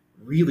it's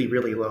really,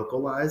 really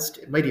localized.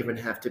 It might even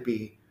have to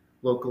be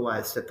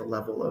localized at the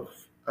level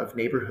of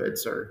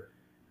neighborhoods, or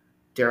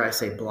dare I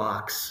say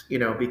blocks,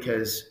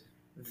 because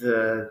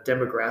the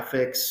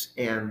demographics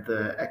and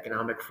the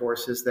economic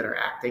forces that are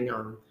acting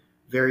on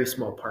very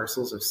small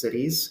parcels of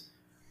cities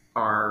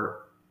are,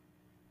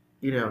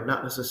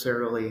 not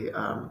necessarily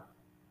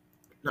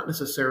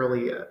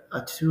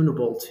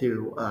attunable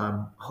to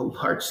a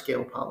large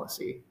scale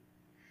policy.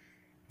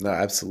 No,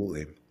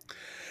 absolutely.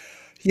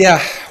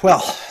 Yeah,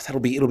 well, it'll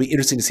be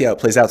interesting to see how it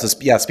plays out. So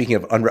yeah, speaking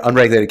of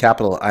unregulated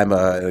capital, I'm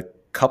a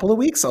couple of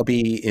weeks I'll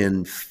be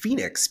in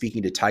Phoenix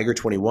speaking to Tiger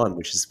 21,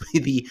 which is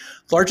the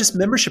largest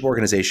membership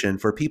organization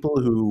for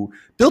people who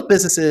built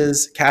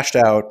businesses, cashed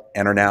out,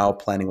 and are now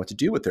planning what to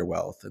do with their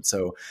wealth. And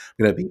so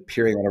I'm going to be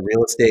appearing on a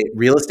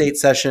real estate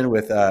session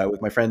with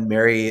my friend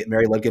Mary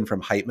Ludgin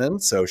from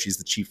Heitman. So she's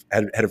the chief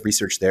head of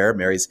research there.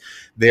 Mary's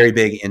very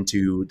big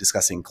into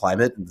discussing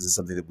climate, and this is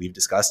something that we've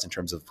discussed in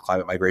terms of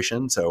climate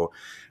migration. So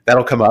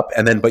that'll come up.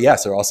 And then, but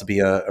yes, there'll also be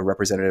a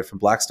representative from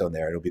Blackstone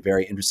there. It'll be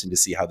very interesting to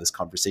see how this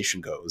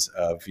conversation goes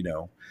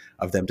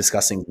of them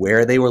discussing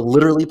where they will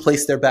literally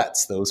place their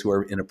bets, those who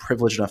are in a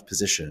privileged enough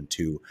position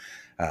to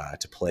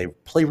play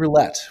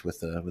roulette with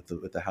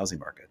the housing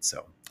market.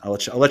 So I'll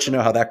let you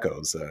know how that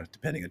goes,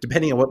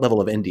 depending on what level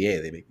of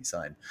NDA they make me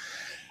sign.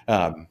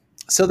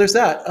 So there's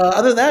that.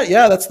 Other than that,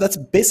 yeah, that's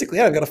basically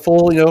it. I've got a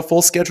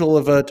full schedule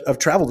of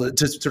travel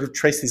to sort of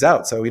trace these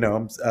out. So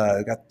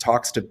I've got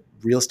talks to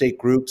real estate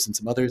groups and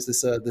some others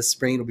this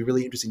spring. It'll be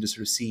really interesting to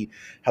sort of see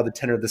how the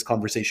tenor of this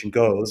conversation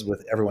goes,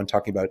 with everyone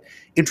talking about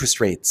interest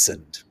rates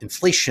and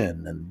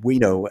inflation, and we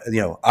know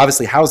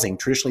obviously housing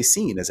traditionally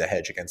seen as a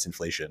hedge against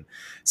inflation,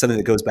 something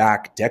that goes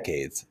back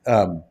decades.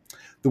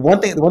 The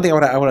one thing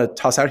I want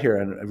to toss out here,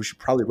 and we should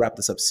probably wrap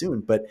this up soon,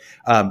 but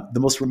the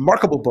most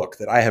remarkable book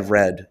that I have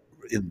read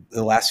in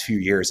the last few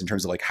years in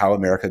terms of like how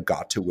America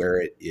got to where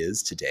it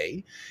is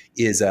today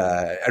is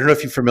I don't know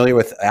if you're familiar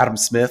with Adam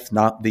Smith,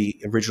 not the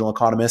original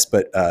economist,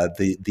 but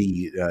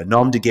the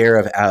nom de guerre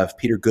of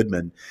Peter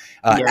Goodman.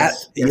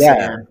 Yes,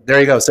 there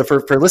you go. So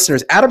for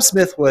listeners, Adam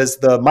Smith was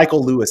the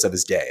Michael Lewis of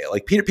his day.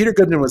 Like Peter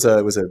Goodman was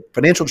a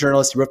financial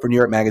journalist. He wrote for New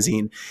York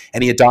Magazine,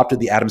 and he adopted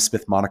the Adam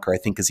Smith moniker, I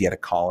think, because he had a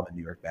column in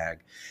New York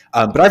Mag.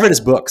 But I've read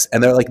his books,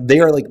 and they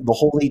are like the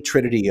holy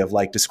trinity of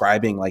like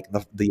describing like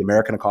the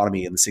American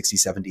economy in the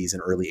 60s, 70s,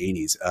 and early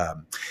 80s.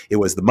 It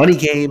was The Money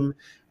Game,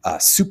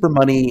 Super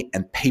Money,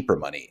 and Paper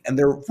Money. And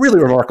they're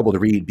really remarkable to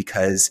read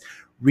because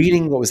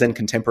reading what was then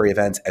contemporary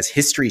events as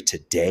history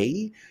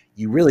today,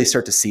 you really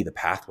start to see the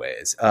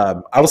pathways.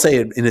 I will say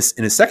in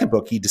his second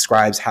book, he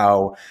describes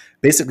how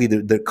basically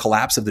the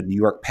collapse of the New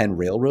York Penn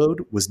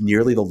Railroad was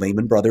nearly the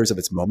Lehman Brothers of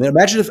its moment.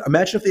 Imagine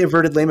if they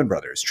averted Lehman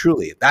Brothers.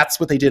 Truly, that's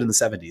what they did in the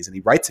 70s. And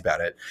he writes about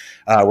it,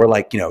 where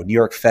like, New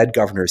York Fed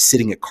governors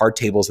sitting at card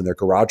tables in their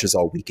garages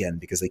all weekend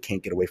because they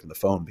can't get away from the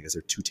phone because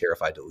they're too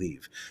terrified to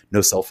leave.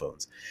 No cell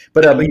phones.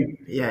 But you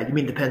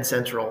mean the Penn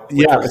Central?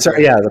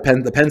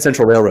 The Penn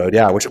Central Railroad,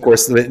 which of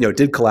course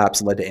did collapse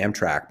and led to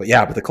Amtrak.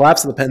 But the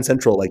collapse of the Penn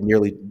Central like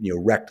nearly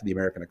wrecked the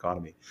American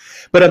economy.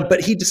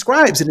 But he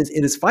describes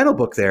in his final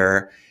book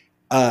there.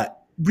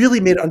 Really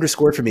made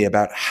underscored for me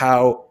about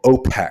how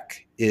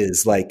OPEC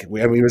is like.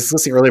 We was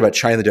listening earlier about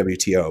China and the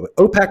WTO, but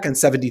OPEC and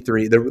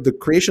 73, the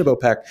creation of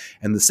OPEC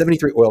and the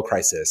 73 oil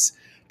crisis,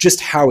 just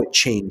how it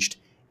changed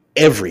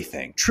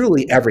everything,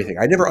 truly everything.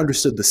 I never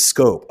understood the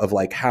scope of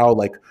like how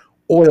like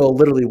oil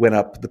literally went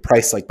up the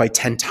price like by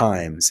 10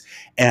 times,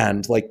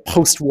 and like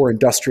post-war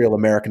industrial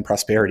American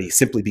prosperity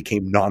simply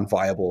became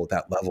non-viable at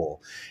that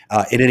level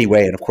in any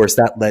way. And of course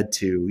that led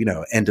to,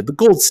 end of the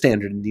gold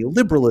standard and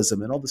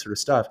neoliberalism and all this sort of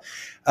stuff.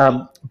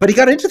 But he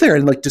got into there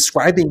and like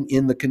describing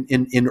in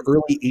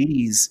early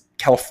 80s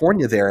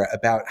California there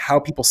about how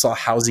people saw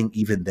housing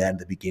even then,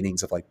 the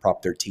beginnings of like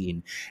Prop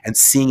 13, and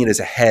seeing it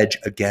as a hedge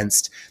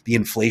against the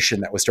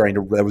inflation that was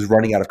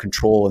running out of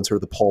control in sort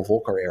of the Paul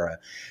Volcker era.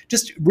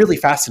 Just really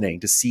fascinating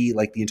to see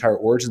like the entire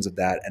origins of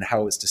that and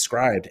how it was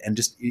described. And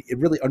just, it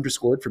really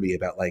underscored for me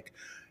about like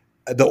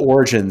the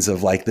origins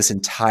of like this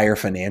entire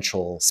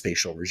financial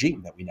spatial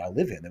regime that we now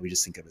live in, that we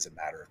just think of as a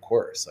matter of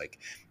course. Like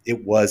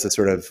it was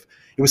sort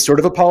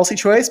of a policy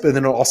choice, but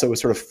then also it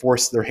was sort of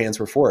forced, their hands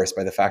were forced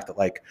by the fact that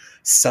like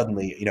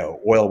suddenly,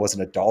 oil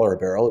wasn't $1 a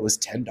barrel, it was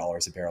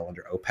 $10 a barrel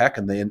under OPEC,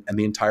 and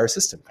the entire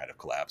system kind of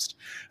collapsed.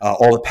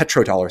 All the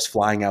petrodollars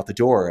flying out the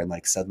door, and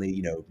like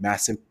suddenly,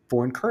 massive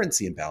foreign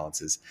currency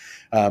imbalances.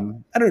 I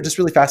don't know, just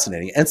really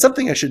fascinating. And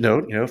something I should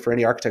note, for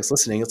any architects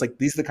listening, it's like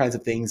these are the kinds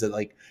of things that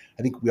like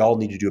I think we all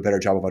need to do a better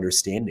job of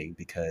understanding,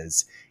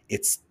 because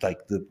it's like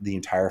the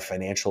entire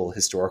financial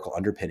historical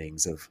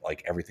underpinnings of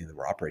like everything that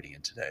we're operating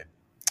in today.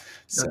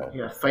 So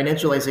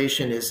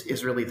financialization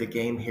is really the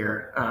game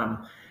here.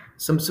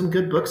 Some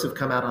good books have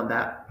come out on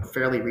that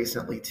fairly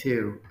recently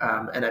too.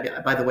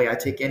 And by the way, I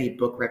take any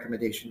book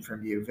recommendation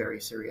from you very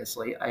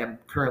seriously. I am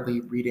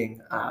currently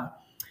reading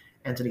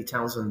Anthony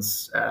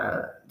Townsend's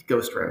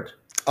Ghost Road.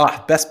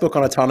 Best book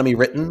on autonomy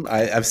written.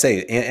 I'd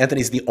say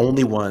Anthony's the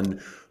only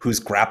one who's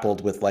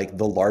grappled with like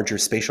the larger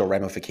spatial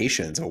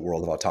ramifications of a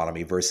world of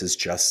autonomy versus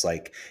just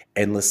like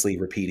endlessly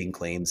repeating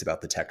claims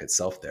about the tech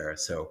itself there.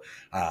 So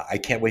I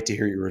can't wait to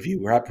hear your review.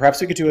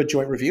 Perhaps we could do a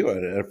joint review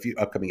on a few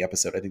upcoming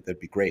episode. I think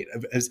that'd be great.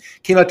 It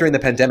came out during the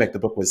pandemic. The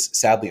book was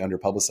sadly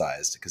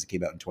underpublicized because it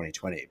came out in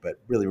 2020, but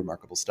really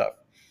remarkable stuff.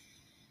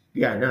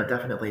 Yeah, no,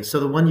 definitely.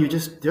 So the one you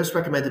just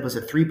recommended was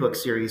a 3-book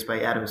series by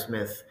Adam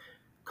Smith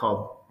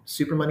called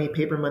Super Money,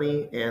 Paper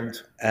Money, and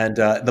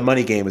The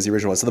Money Game was the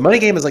original one. So The Money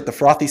Game is like the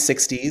frothy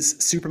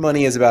 60s. Super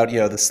Money is about, the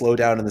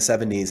slowdown in the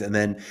 70s. And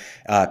then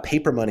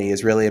Paper Money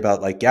is really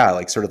about like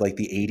sort of like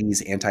the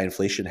 80s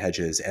anti-inflation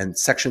hedges and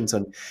sections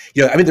on,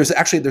 there's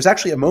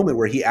actually a moment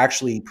where he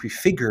actually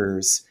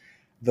prefigures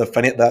the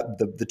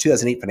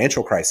 2008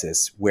 financial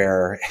crisis,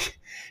 where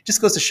just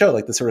goes to show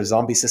like the sort of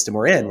zombie system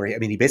we're in, where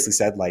he basically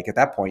said like at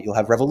that point you'll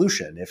have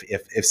revolution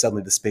if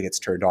suddenly the spigot's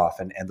turned off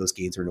and those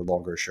gains are no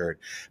longer assured.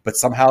 But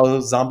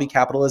somehow zombie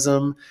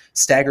capitalism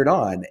staggered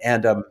on,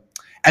 and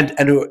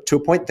to a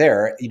point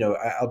there,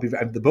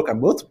 the book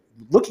I'm most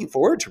looking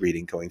forward to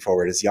reading going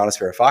forward is Yanis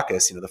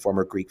Varoufakis, the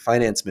former Greek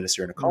finance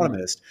minister and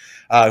economist,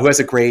 who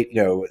has a great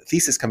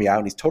thesis coming out,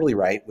 and he's totally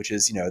right, which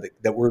is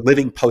that we're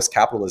living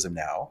post-capitalism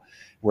now.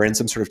 We're in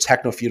some sort of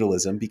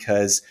techno-feudalism,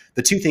 because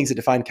the two things that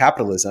define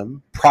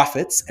capitalism,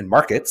 profits and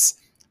markets,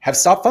 have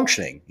stopped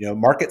functioning.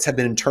 Markets have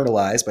been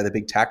internalized by the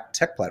big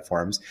tech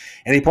platforms.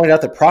 And he pointed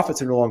out that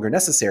profits are no longer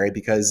necessary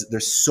because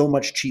there's so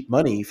much cheap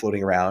money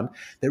floating around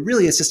that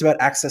really it's just about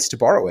access to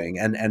borrowing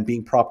and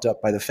being propped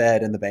up by the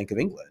Fed and the Bank of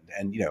England.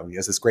 And, he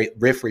has this great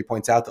riff where he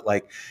points out that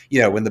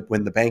when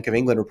the Bank of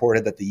England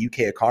reported that the UK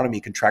economy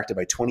contracted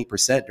by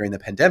 20% during the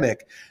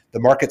pandemic, the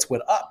markets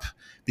went up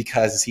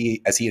because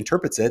as he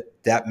interprets it,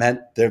 that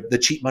meant the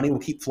cheap money will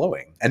keep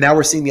flowing. And now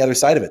we're seeing the other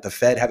side of it. The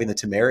Fed having the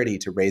temerity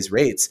to raise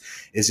rates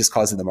is just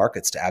causing the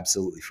markets to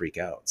absolutely freak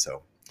out.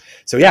 So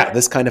yeah,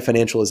 this kind of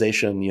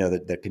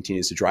financialization, that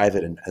continues to drive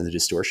it, and the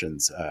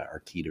distortions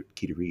are key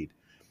to read.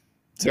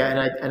 So.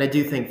 Yeah, and I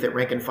do think that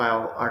rank and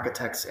file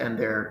architects and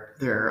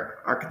their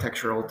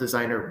architectural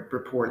designer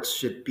reports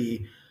should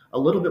be a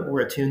little bit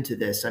more attuned to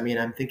this. I mean,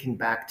 I'm thinking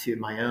back to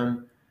my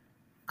own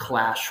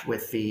clash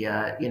with the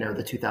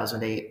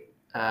 2008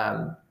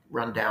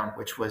 rundown,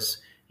 which was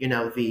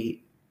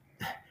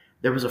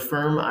there was a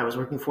firm I was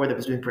working for that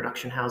was doing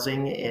production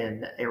housing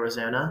in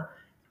Arizona,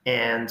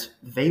 and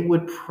they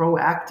would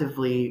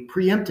preemptively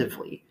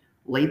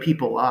lay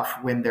people off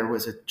when there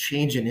was a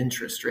change in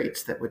interest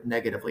rates that would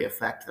negatively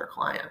affect their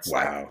clients.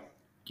 Wow.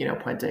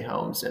 Like, Puente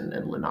Homes and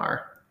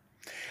Lennar.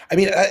 I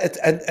mean,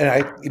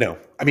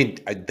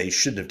 they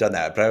shouldn't have done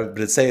that, but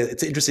it's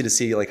interesting to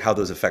see like how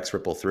those effects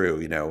ripple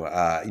through.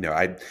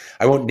 I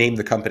won't name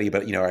the company,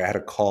 but I had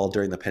a call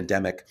during the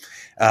pandemic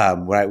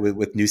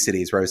with New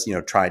Cities where I was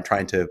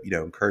trying to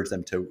encourage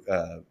them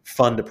to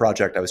fund a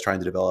project I was trying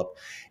to develop,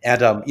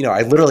 and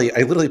I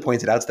literally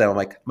pointed out to them, I'm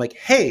like,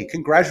 hey,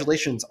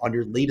 congratulations on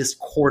your latest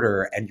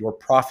quarter and your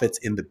profits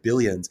in the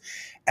billions.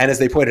 And as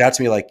they pointed out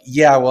to me, like,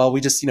 yeah, well, we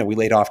just, we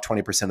laid off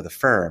 20% of the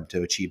firm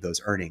to achieve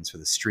those earnings for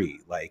the street.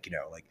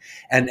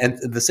 And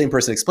the same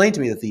person explained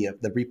to me that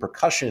the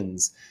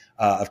repercussions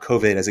of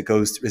COVID as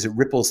it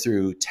ripples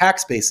through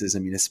tax bases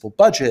and municipal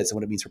budgets and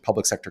what it means for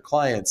public sector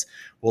clients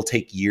will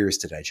take years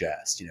to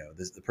digest.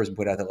 The person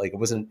pointed out that it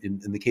wasn't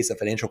in the case of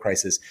financial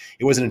crisis,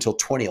 it wasn't until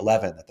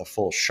 2011 that the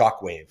full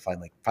shockwave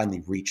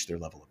finally reached their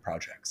level of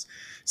projects.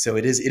 So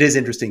it is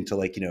interesting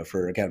to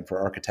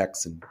for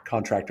architects and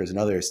contractors and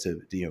others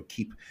to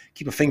keep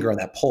a finger on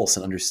that pulse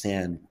and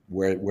understand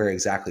where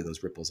exactly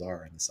those ripples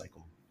are in the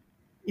cycle.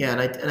 Yeah,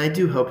 and I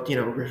do hope,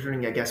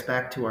 referring, I guess,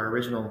 back to our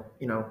original,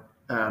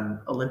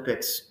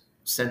 Olympics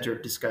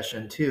centered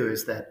discussion too,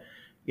 is that,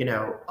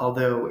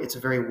 although it's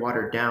very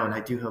watered down,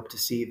 I do hope to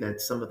see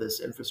that some of this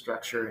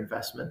infrastructure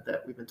investment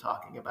that we've been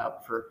talking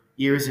about for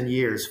years and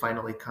years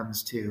finally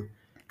comes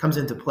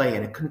into play,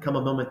 and it couldn't come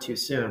a moment too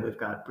soon. We've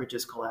got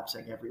bridges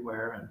collapsing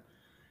everywhere, and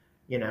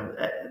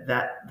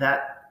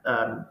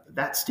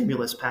that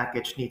stimulus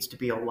package needs to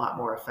be a lot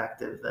more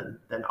effective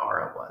than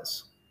ARA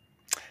was.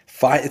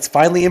 It's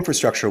finally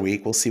infrastructure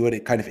week. We'll see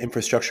what kind of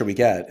infrastructure we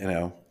get.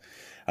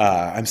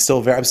 I'm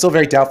still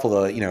very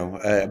doubtful,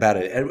 about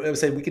it. And I would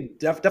say we could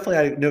definitely.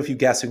 I know a few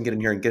guests who can get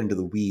in here and get into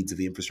the weeds of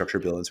the infrastructure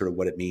bill and sort of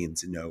what it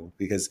means.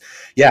 Because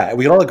we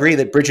can all agree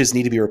that bridges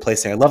need to be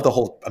replacing. I love the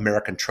whole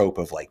American trope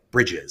of like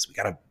bridges. We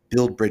got to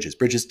build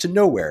bridges to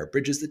nowhere,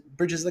 bridges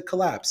that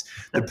collapse.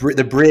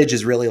 The bridge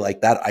is really like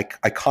that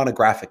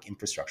iconographic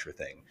infrastructure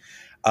thing.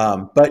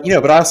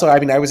 But also,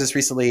 I was just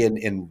recently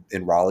in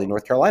Raleigh,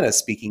 North Carolina,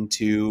 speaking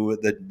to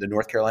the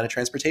North Carolina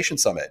Transportation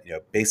Summit.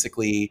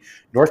 Basically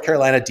North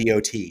Carolina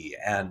DOT,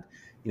 and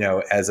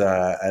as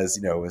I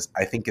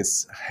think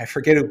I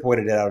forget who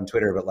pointed it out on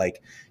Twitter, but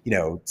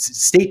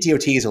state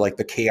DOTs are like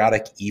the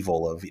chaotic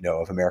evil of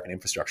American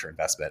infrastructure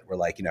investment. Where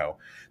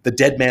the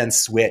dead man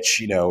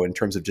switch, in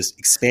terms of just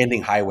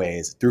expanding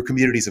highways through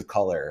communities of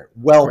color,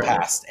 right,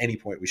 past any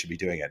point we should be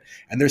doing it,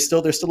 and they're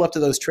still up to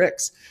those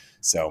tricks.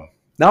 So.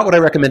 Not what I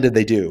recommended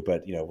they do,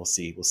 but we'll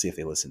see. We'll see if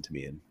they listen to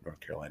me in North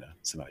Carolina.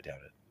 Somehow I doubt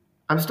it.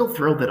 I'm still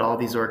thrilled that all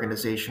these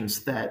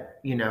organizations that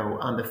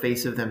on the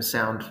face of them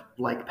sound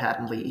like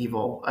patently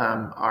evil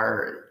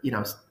are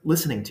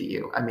listening to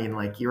you. I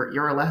mean, you're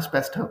our last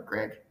best hope,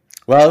 Greg.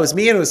 Well, it was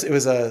me, and it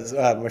was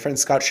my friend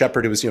Scott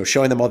Shepard who was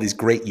showing them all these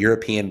great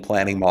European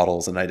planning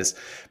models, and I just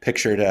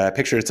pictured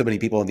so many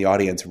people in the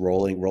audience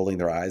rolling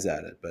their eyes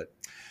at it, but.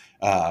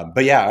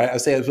 Yeah, I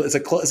would say as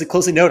a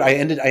closing note, I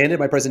ended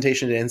my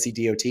presentation at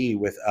NCDOT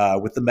with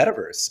the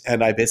metaverse,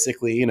 and I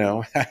basically,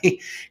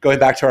 going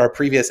back to our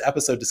previous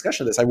episode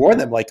discussion of this, I warned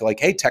them like,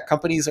 hey, tech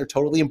companies are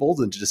totally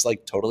emboldened to just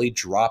totally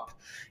drop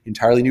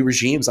entirely new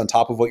regimes on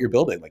top of what you're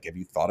building. Like, have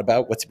you thought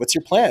about what's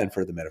your plan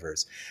for the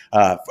metaverse?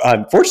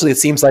 Unfortunately, it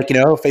seems like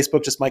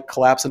Facebook just might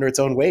collapse under its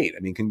own weight. I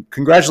mean,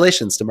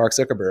 congratulations to Mark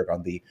Zuckerberg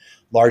on the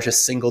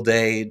largest single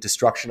day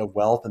destruction of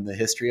wealth in the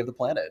history of the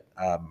planet.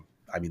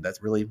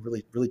 That's really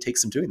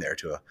takes some doing there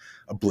to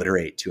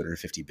obliterate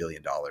 $250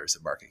 billion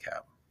of market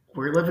cap.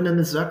 We're living in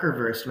the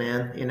Zuckerverse,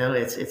 man.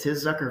 It's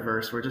his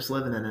Zuckerverse. We're just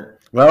living in it.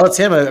 Well, it's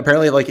him.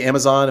 Apparently, like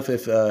Amazon,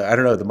 if I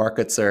don't know, the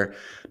markets are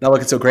not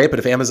looking so great, but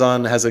if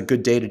Amazon has a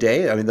good day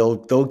today,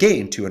 they'll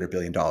gain $200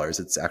 billion.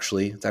 It's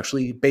actually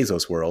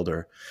Bezos world,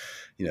 or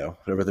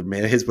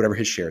whatever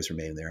his shares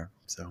remain there.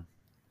 So.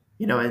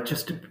 And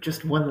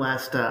just one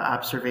last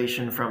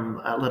observation from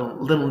a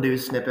little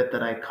news snippet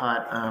that I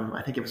caught.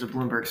 I think it was a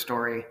Bloomberg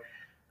story.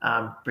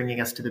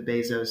 bringing us to the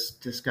Bezos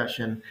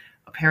discussion.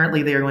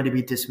 Apparently, they are going to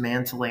be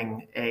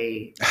dismantling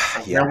a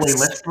railway Yes.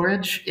 lift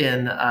bridge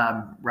in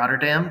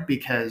Rotterdam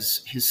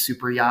because his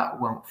super yacht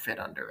won't fit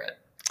under it.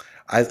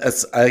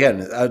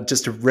 Again,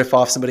 just to riff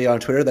off somebody on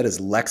Twitter, that is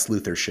Lex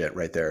Luthor shit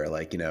right there.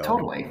 Like,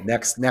 Totally.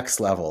 next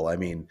level. I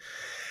mean,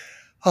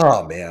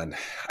 oh man.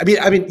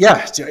 I mean,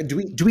 yeah.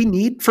 Do we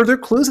need further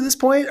clues at this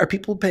point? Are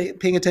people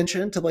paying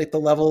attention to like the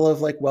level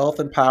of like wealth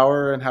and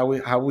power and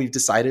how we've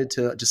decided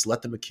to just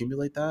let them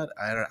accumulate that?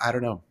 I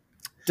don't know.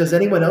 Does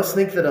anyone else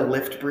think that a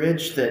lift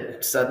bridge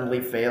that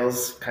suddenly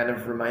fails kind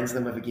of reminds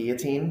them of a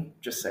guillotine?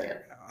 Just saying.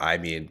 I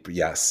mean,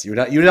 yes, you'd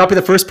not be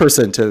the first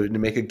person to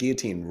make a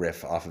guillotine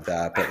riff off of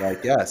that, but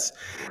like, yes,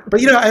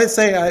 but I'd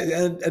say,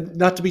 and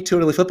not to be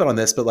totally flippant on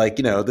this, but like,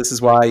 this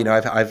is why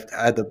I've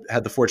had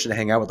the fortune to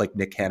hang out with like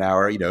Nick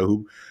Hanauer,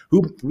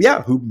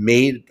 who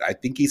made, I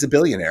think he's a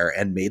billionaire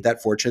and made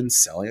that fortune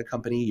selling a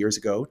company years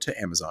ago to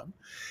Amazon,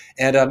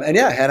 and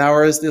yeah,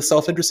 Hanauer is the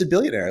self-interested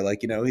billionaire,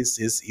 like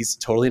he's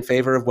totally in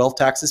favor of wealth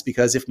taxes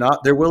because if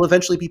not, there will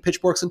eventually be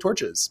pitchforks and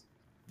torches,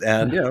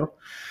 and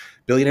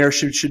billionaires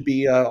should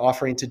be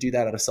offering to do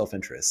that out of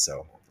self-interest.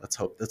 So let's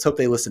hope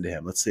they listen to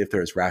him. Let's see if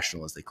they're as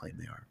rational as they claim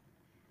they are.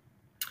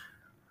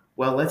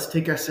 Well, let's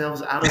take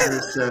ourselves out of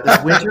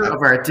this winter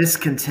of our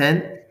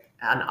discontent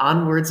and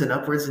onwards and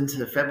upwards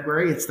into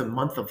February. It's the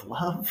month of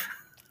love.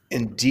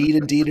 Indeed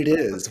it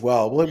is.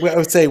 Well, I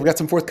would say we got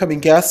some forthcoming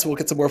guests. We'll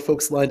get some more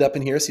folks lined up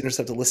in here, so you don't just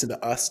have to listen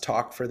to us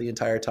talk for the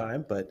entire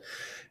time. But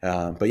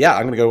yeah,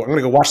 I'm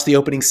gonna go watch the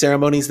opening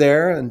ceremonies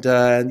there,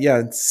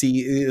 and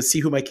see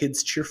who my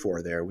kids cheer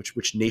for there.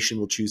 Which nation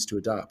will choose to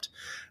adopt?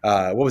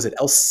 What was it?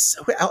 El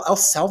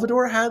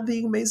Salvador had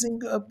the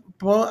amazing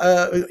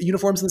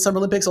uniforms in the Summer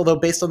Olympics. Although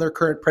based on their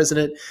current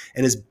president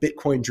and his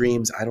Bitcoin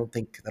dreams, I don't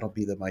think that'll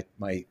be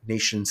my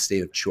nation's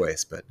state of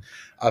choice. But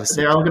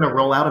obviously, they're all going to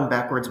roll out in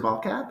backwards ball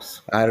caps.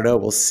 I don't know.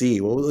 We'll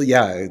see. Well,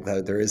 yeah,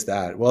 there is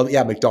that. Well,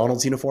 yeah,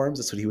 McDonald's uniforms.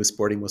 That's what he was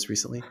sporting most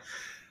recently.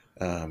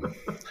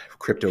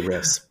 Crypto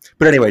riffs.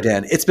 But anyway,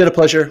 Dan, it's been a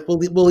pleasure. We'll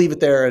leave it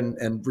there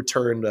and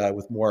return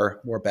with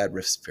more bad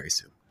riffs very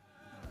soon.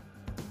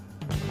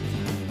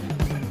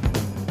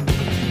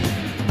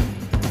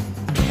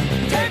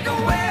 Take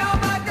away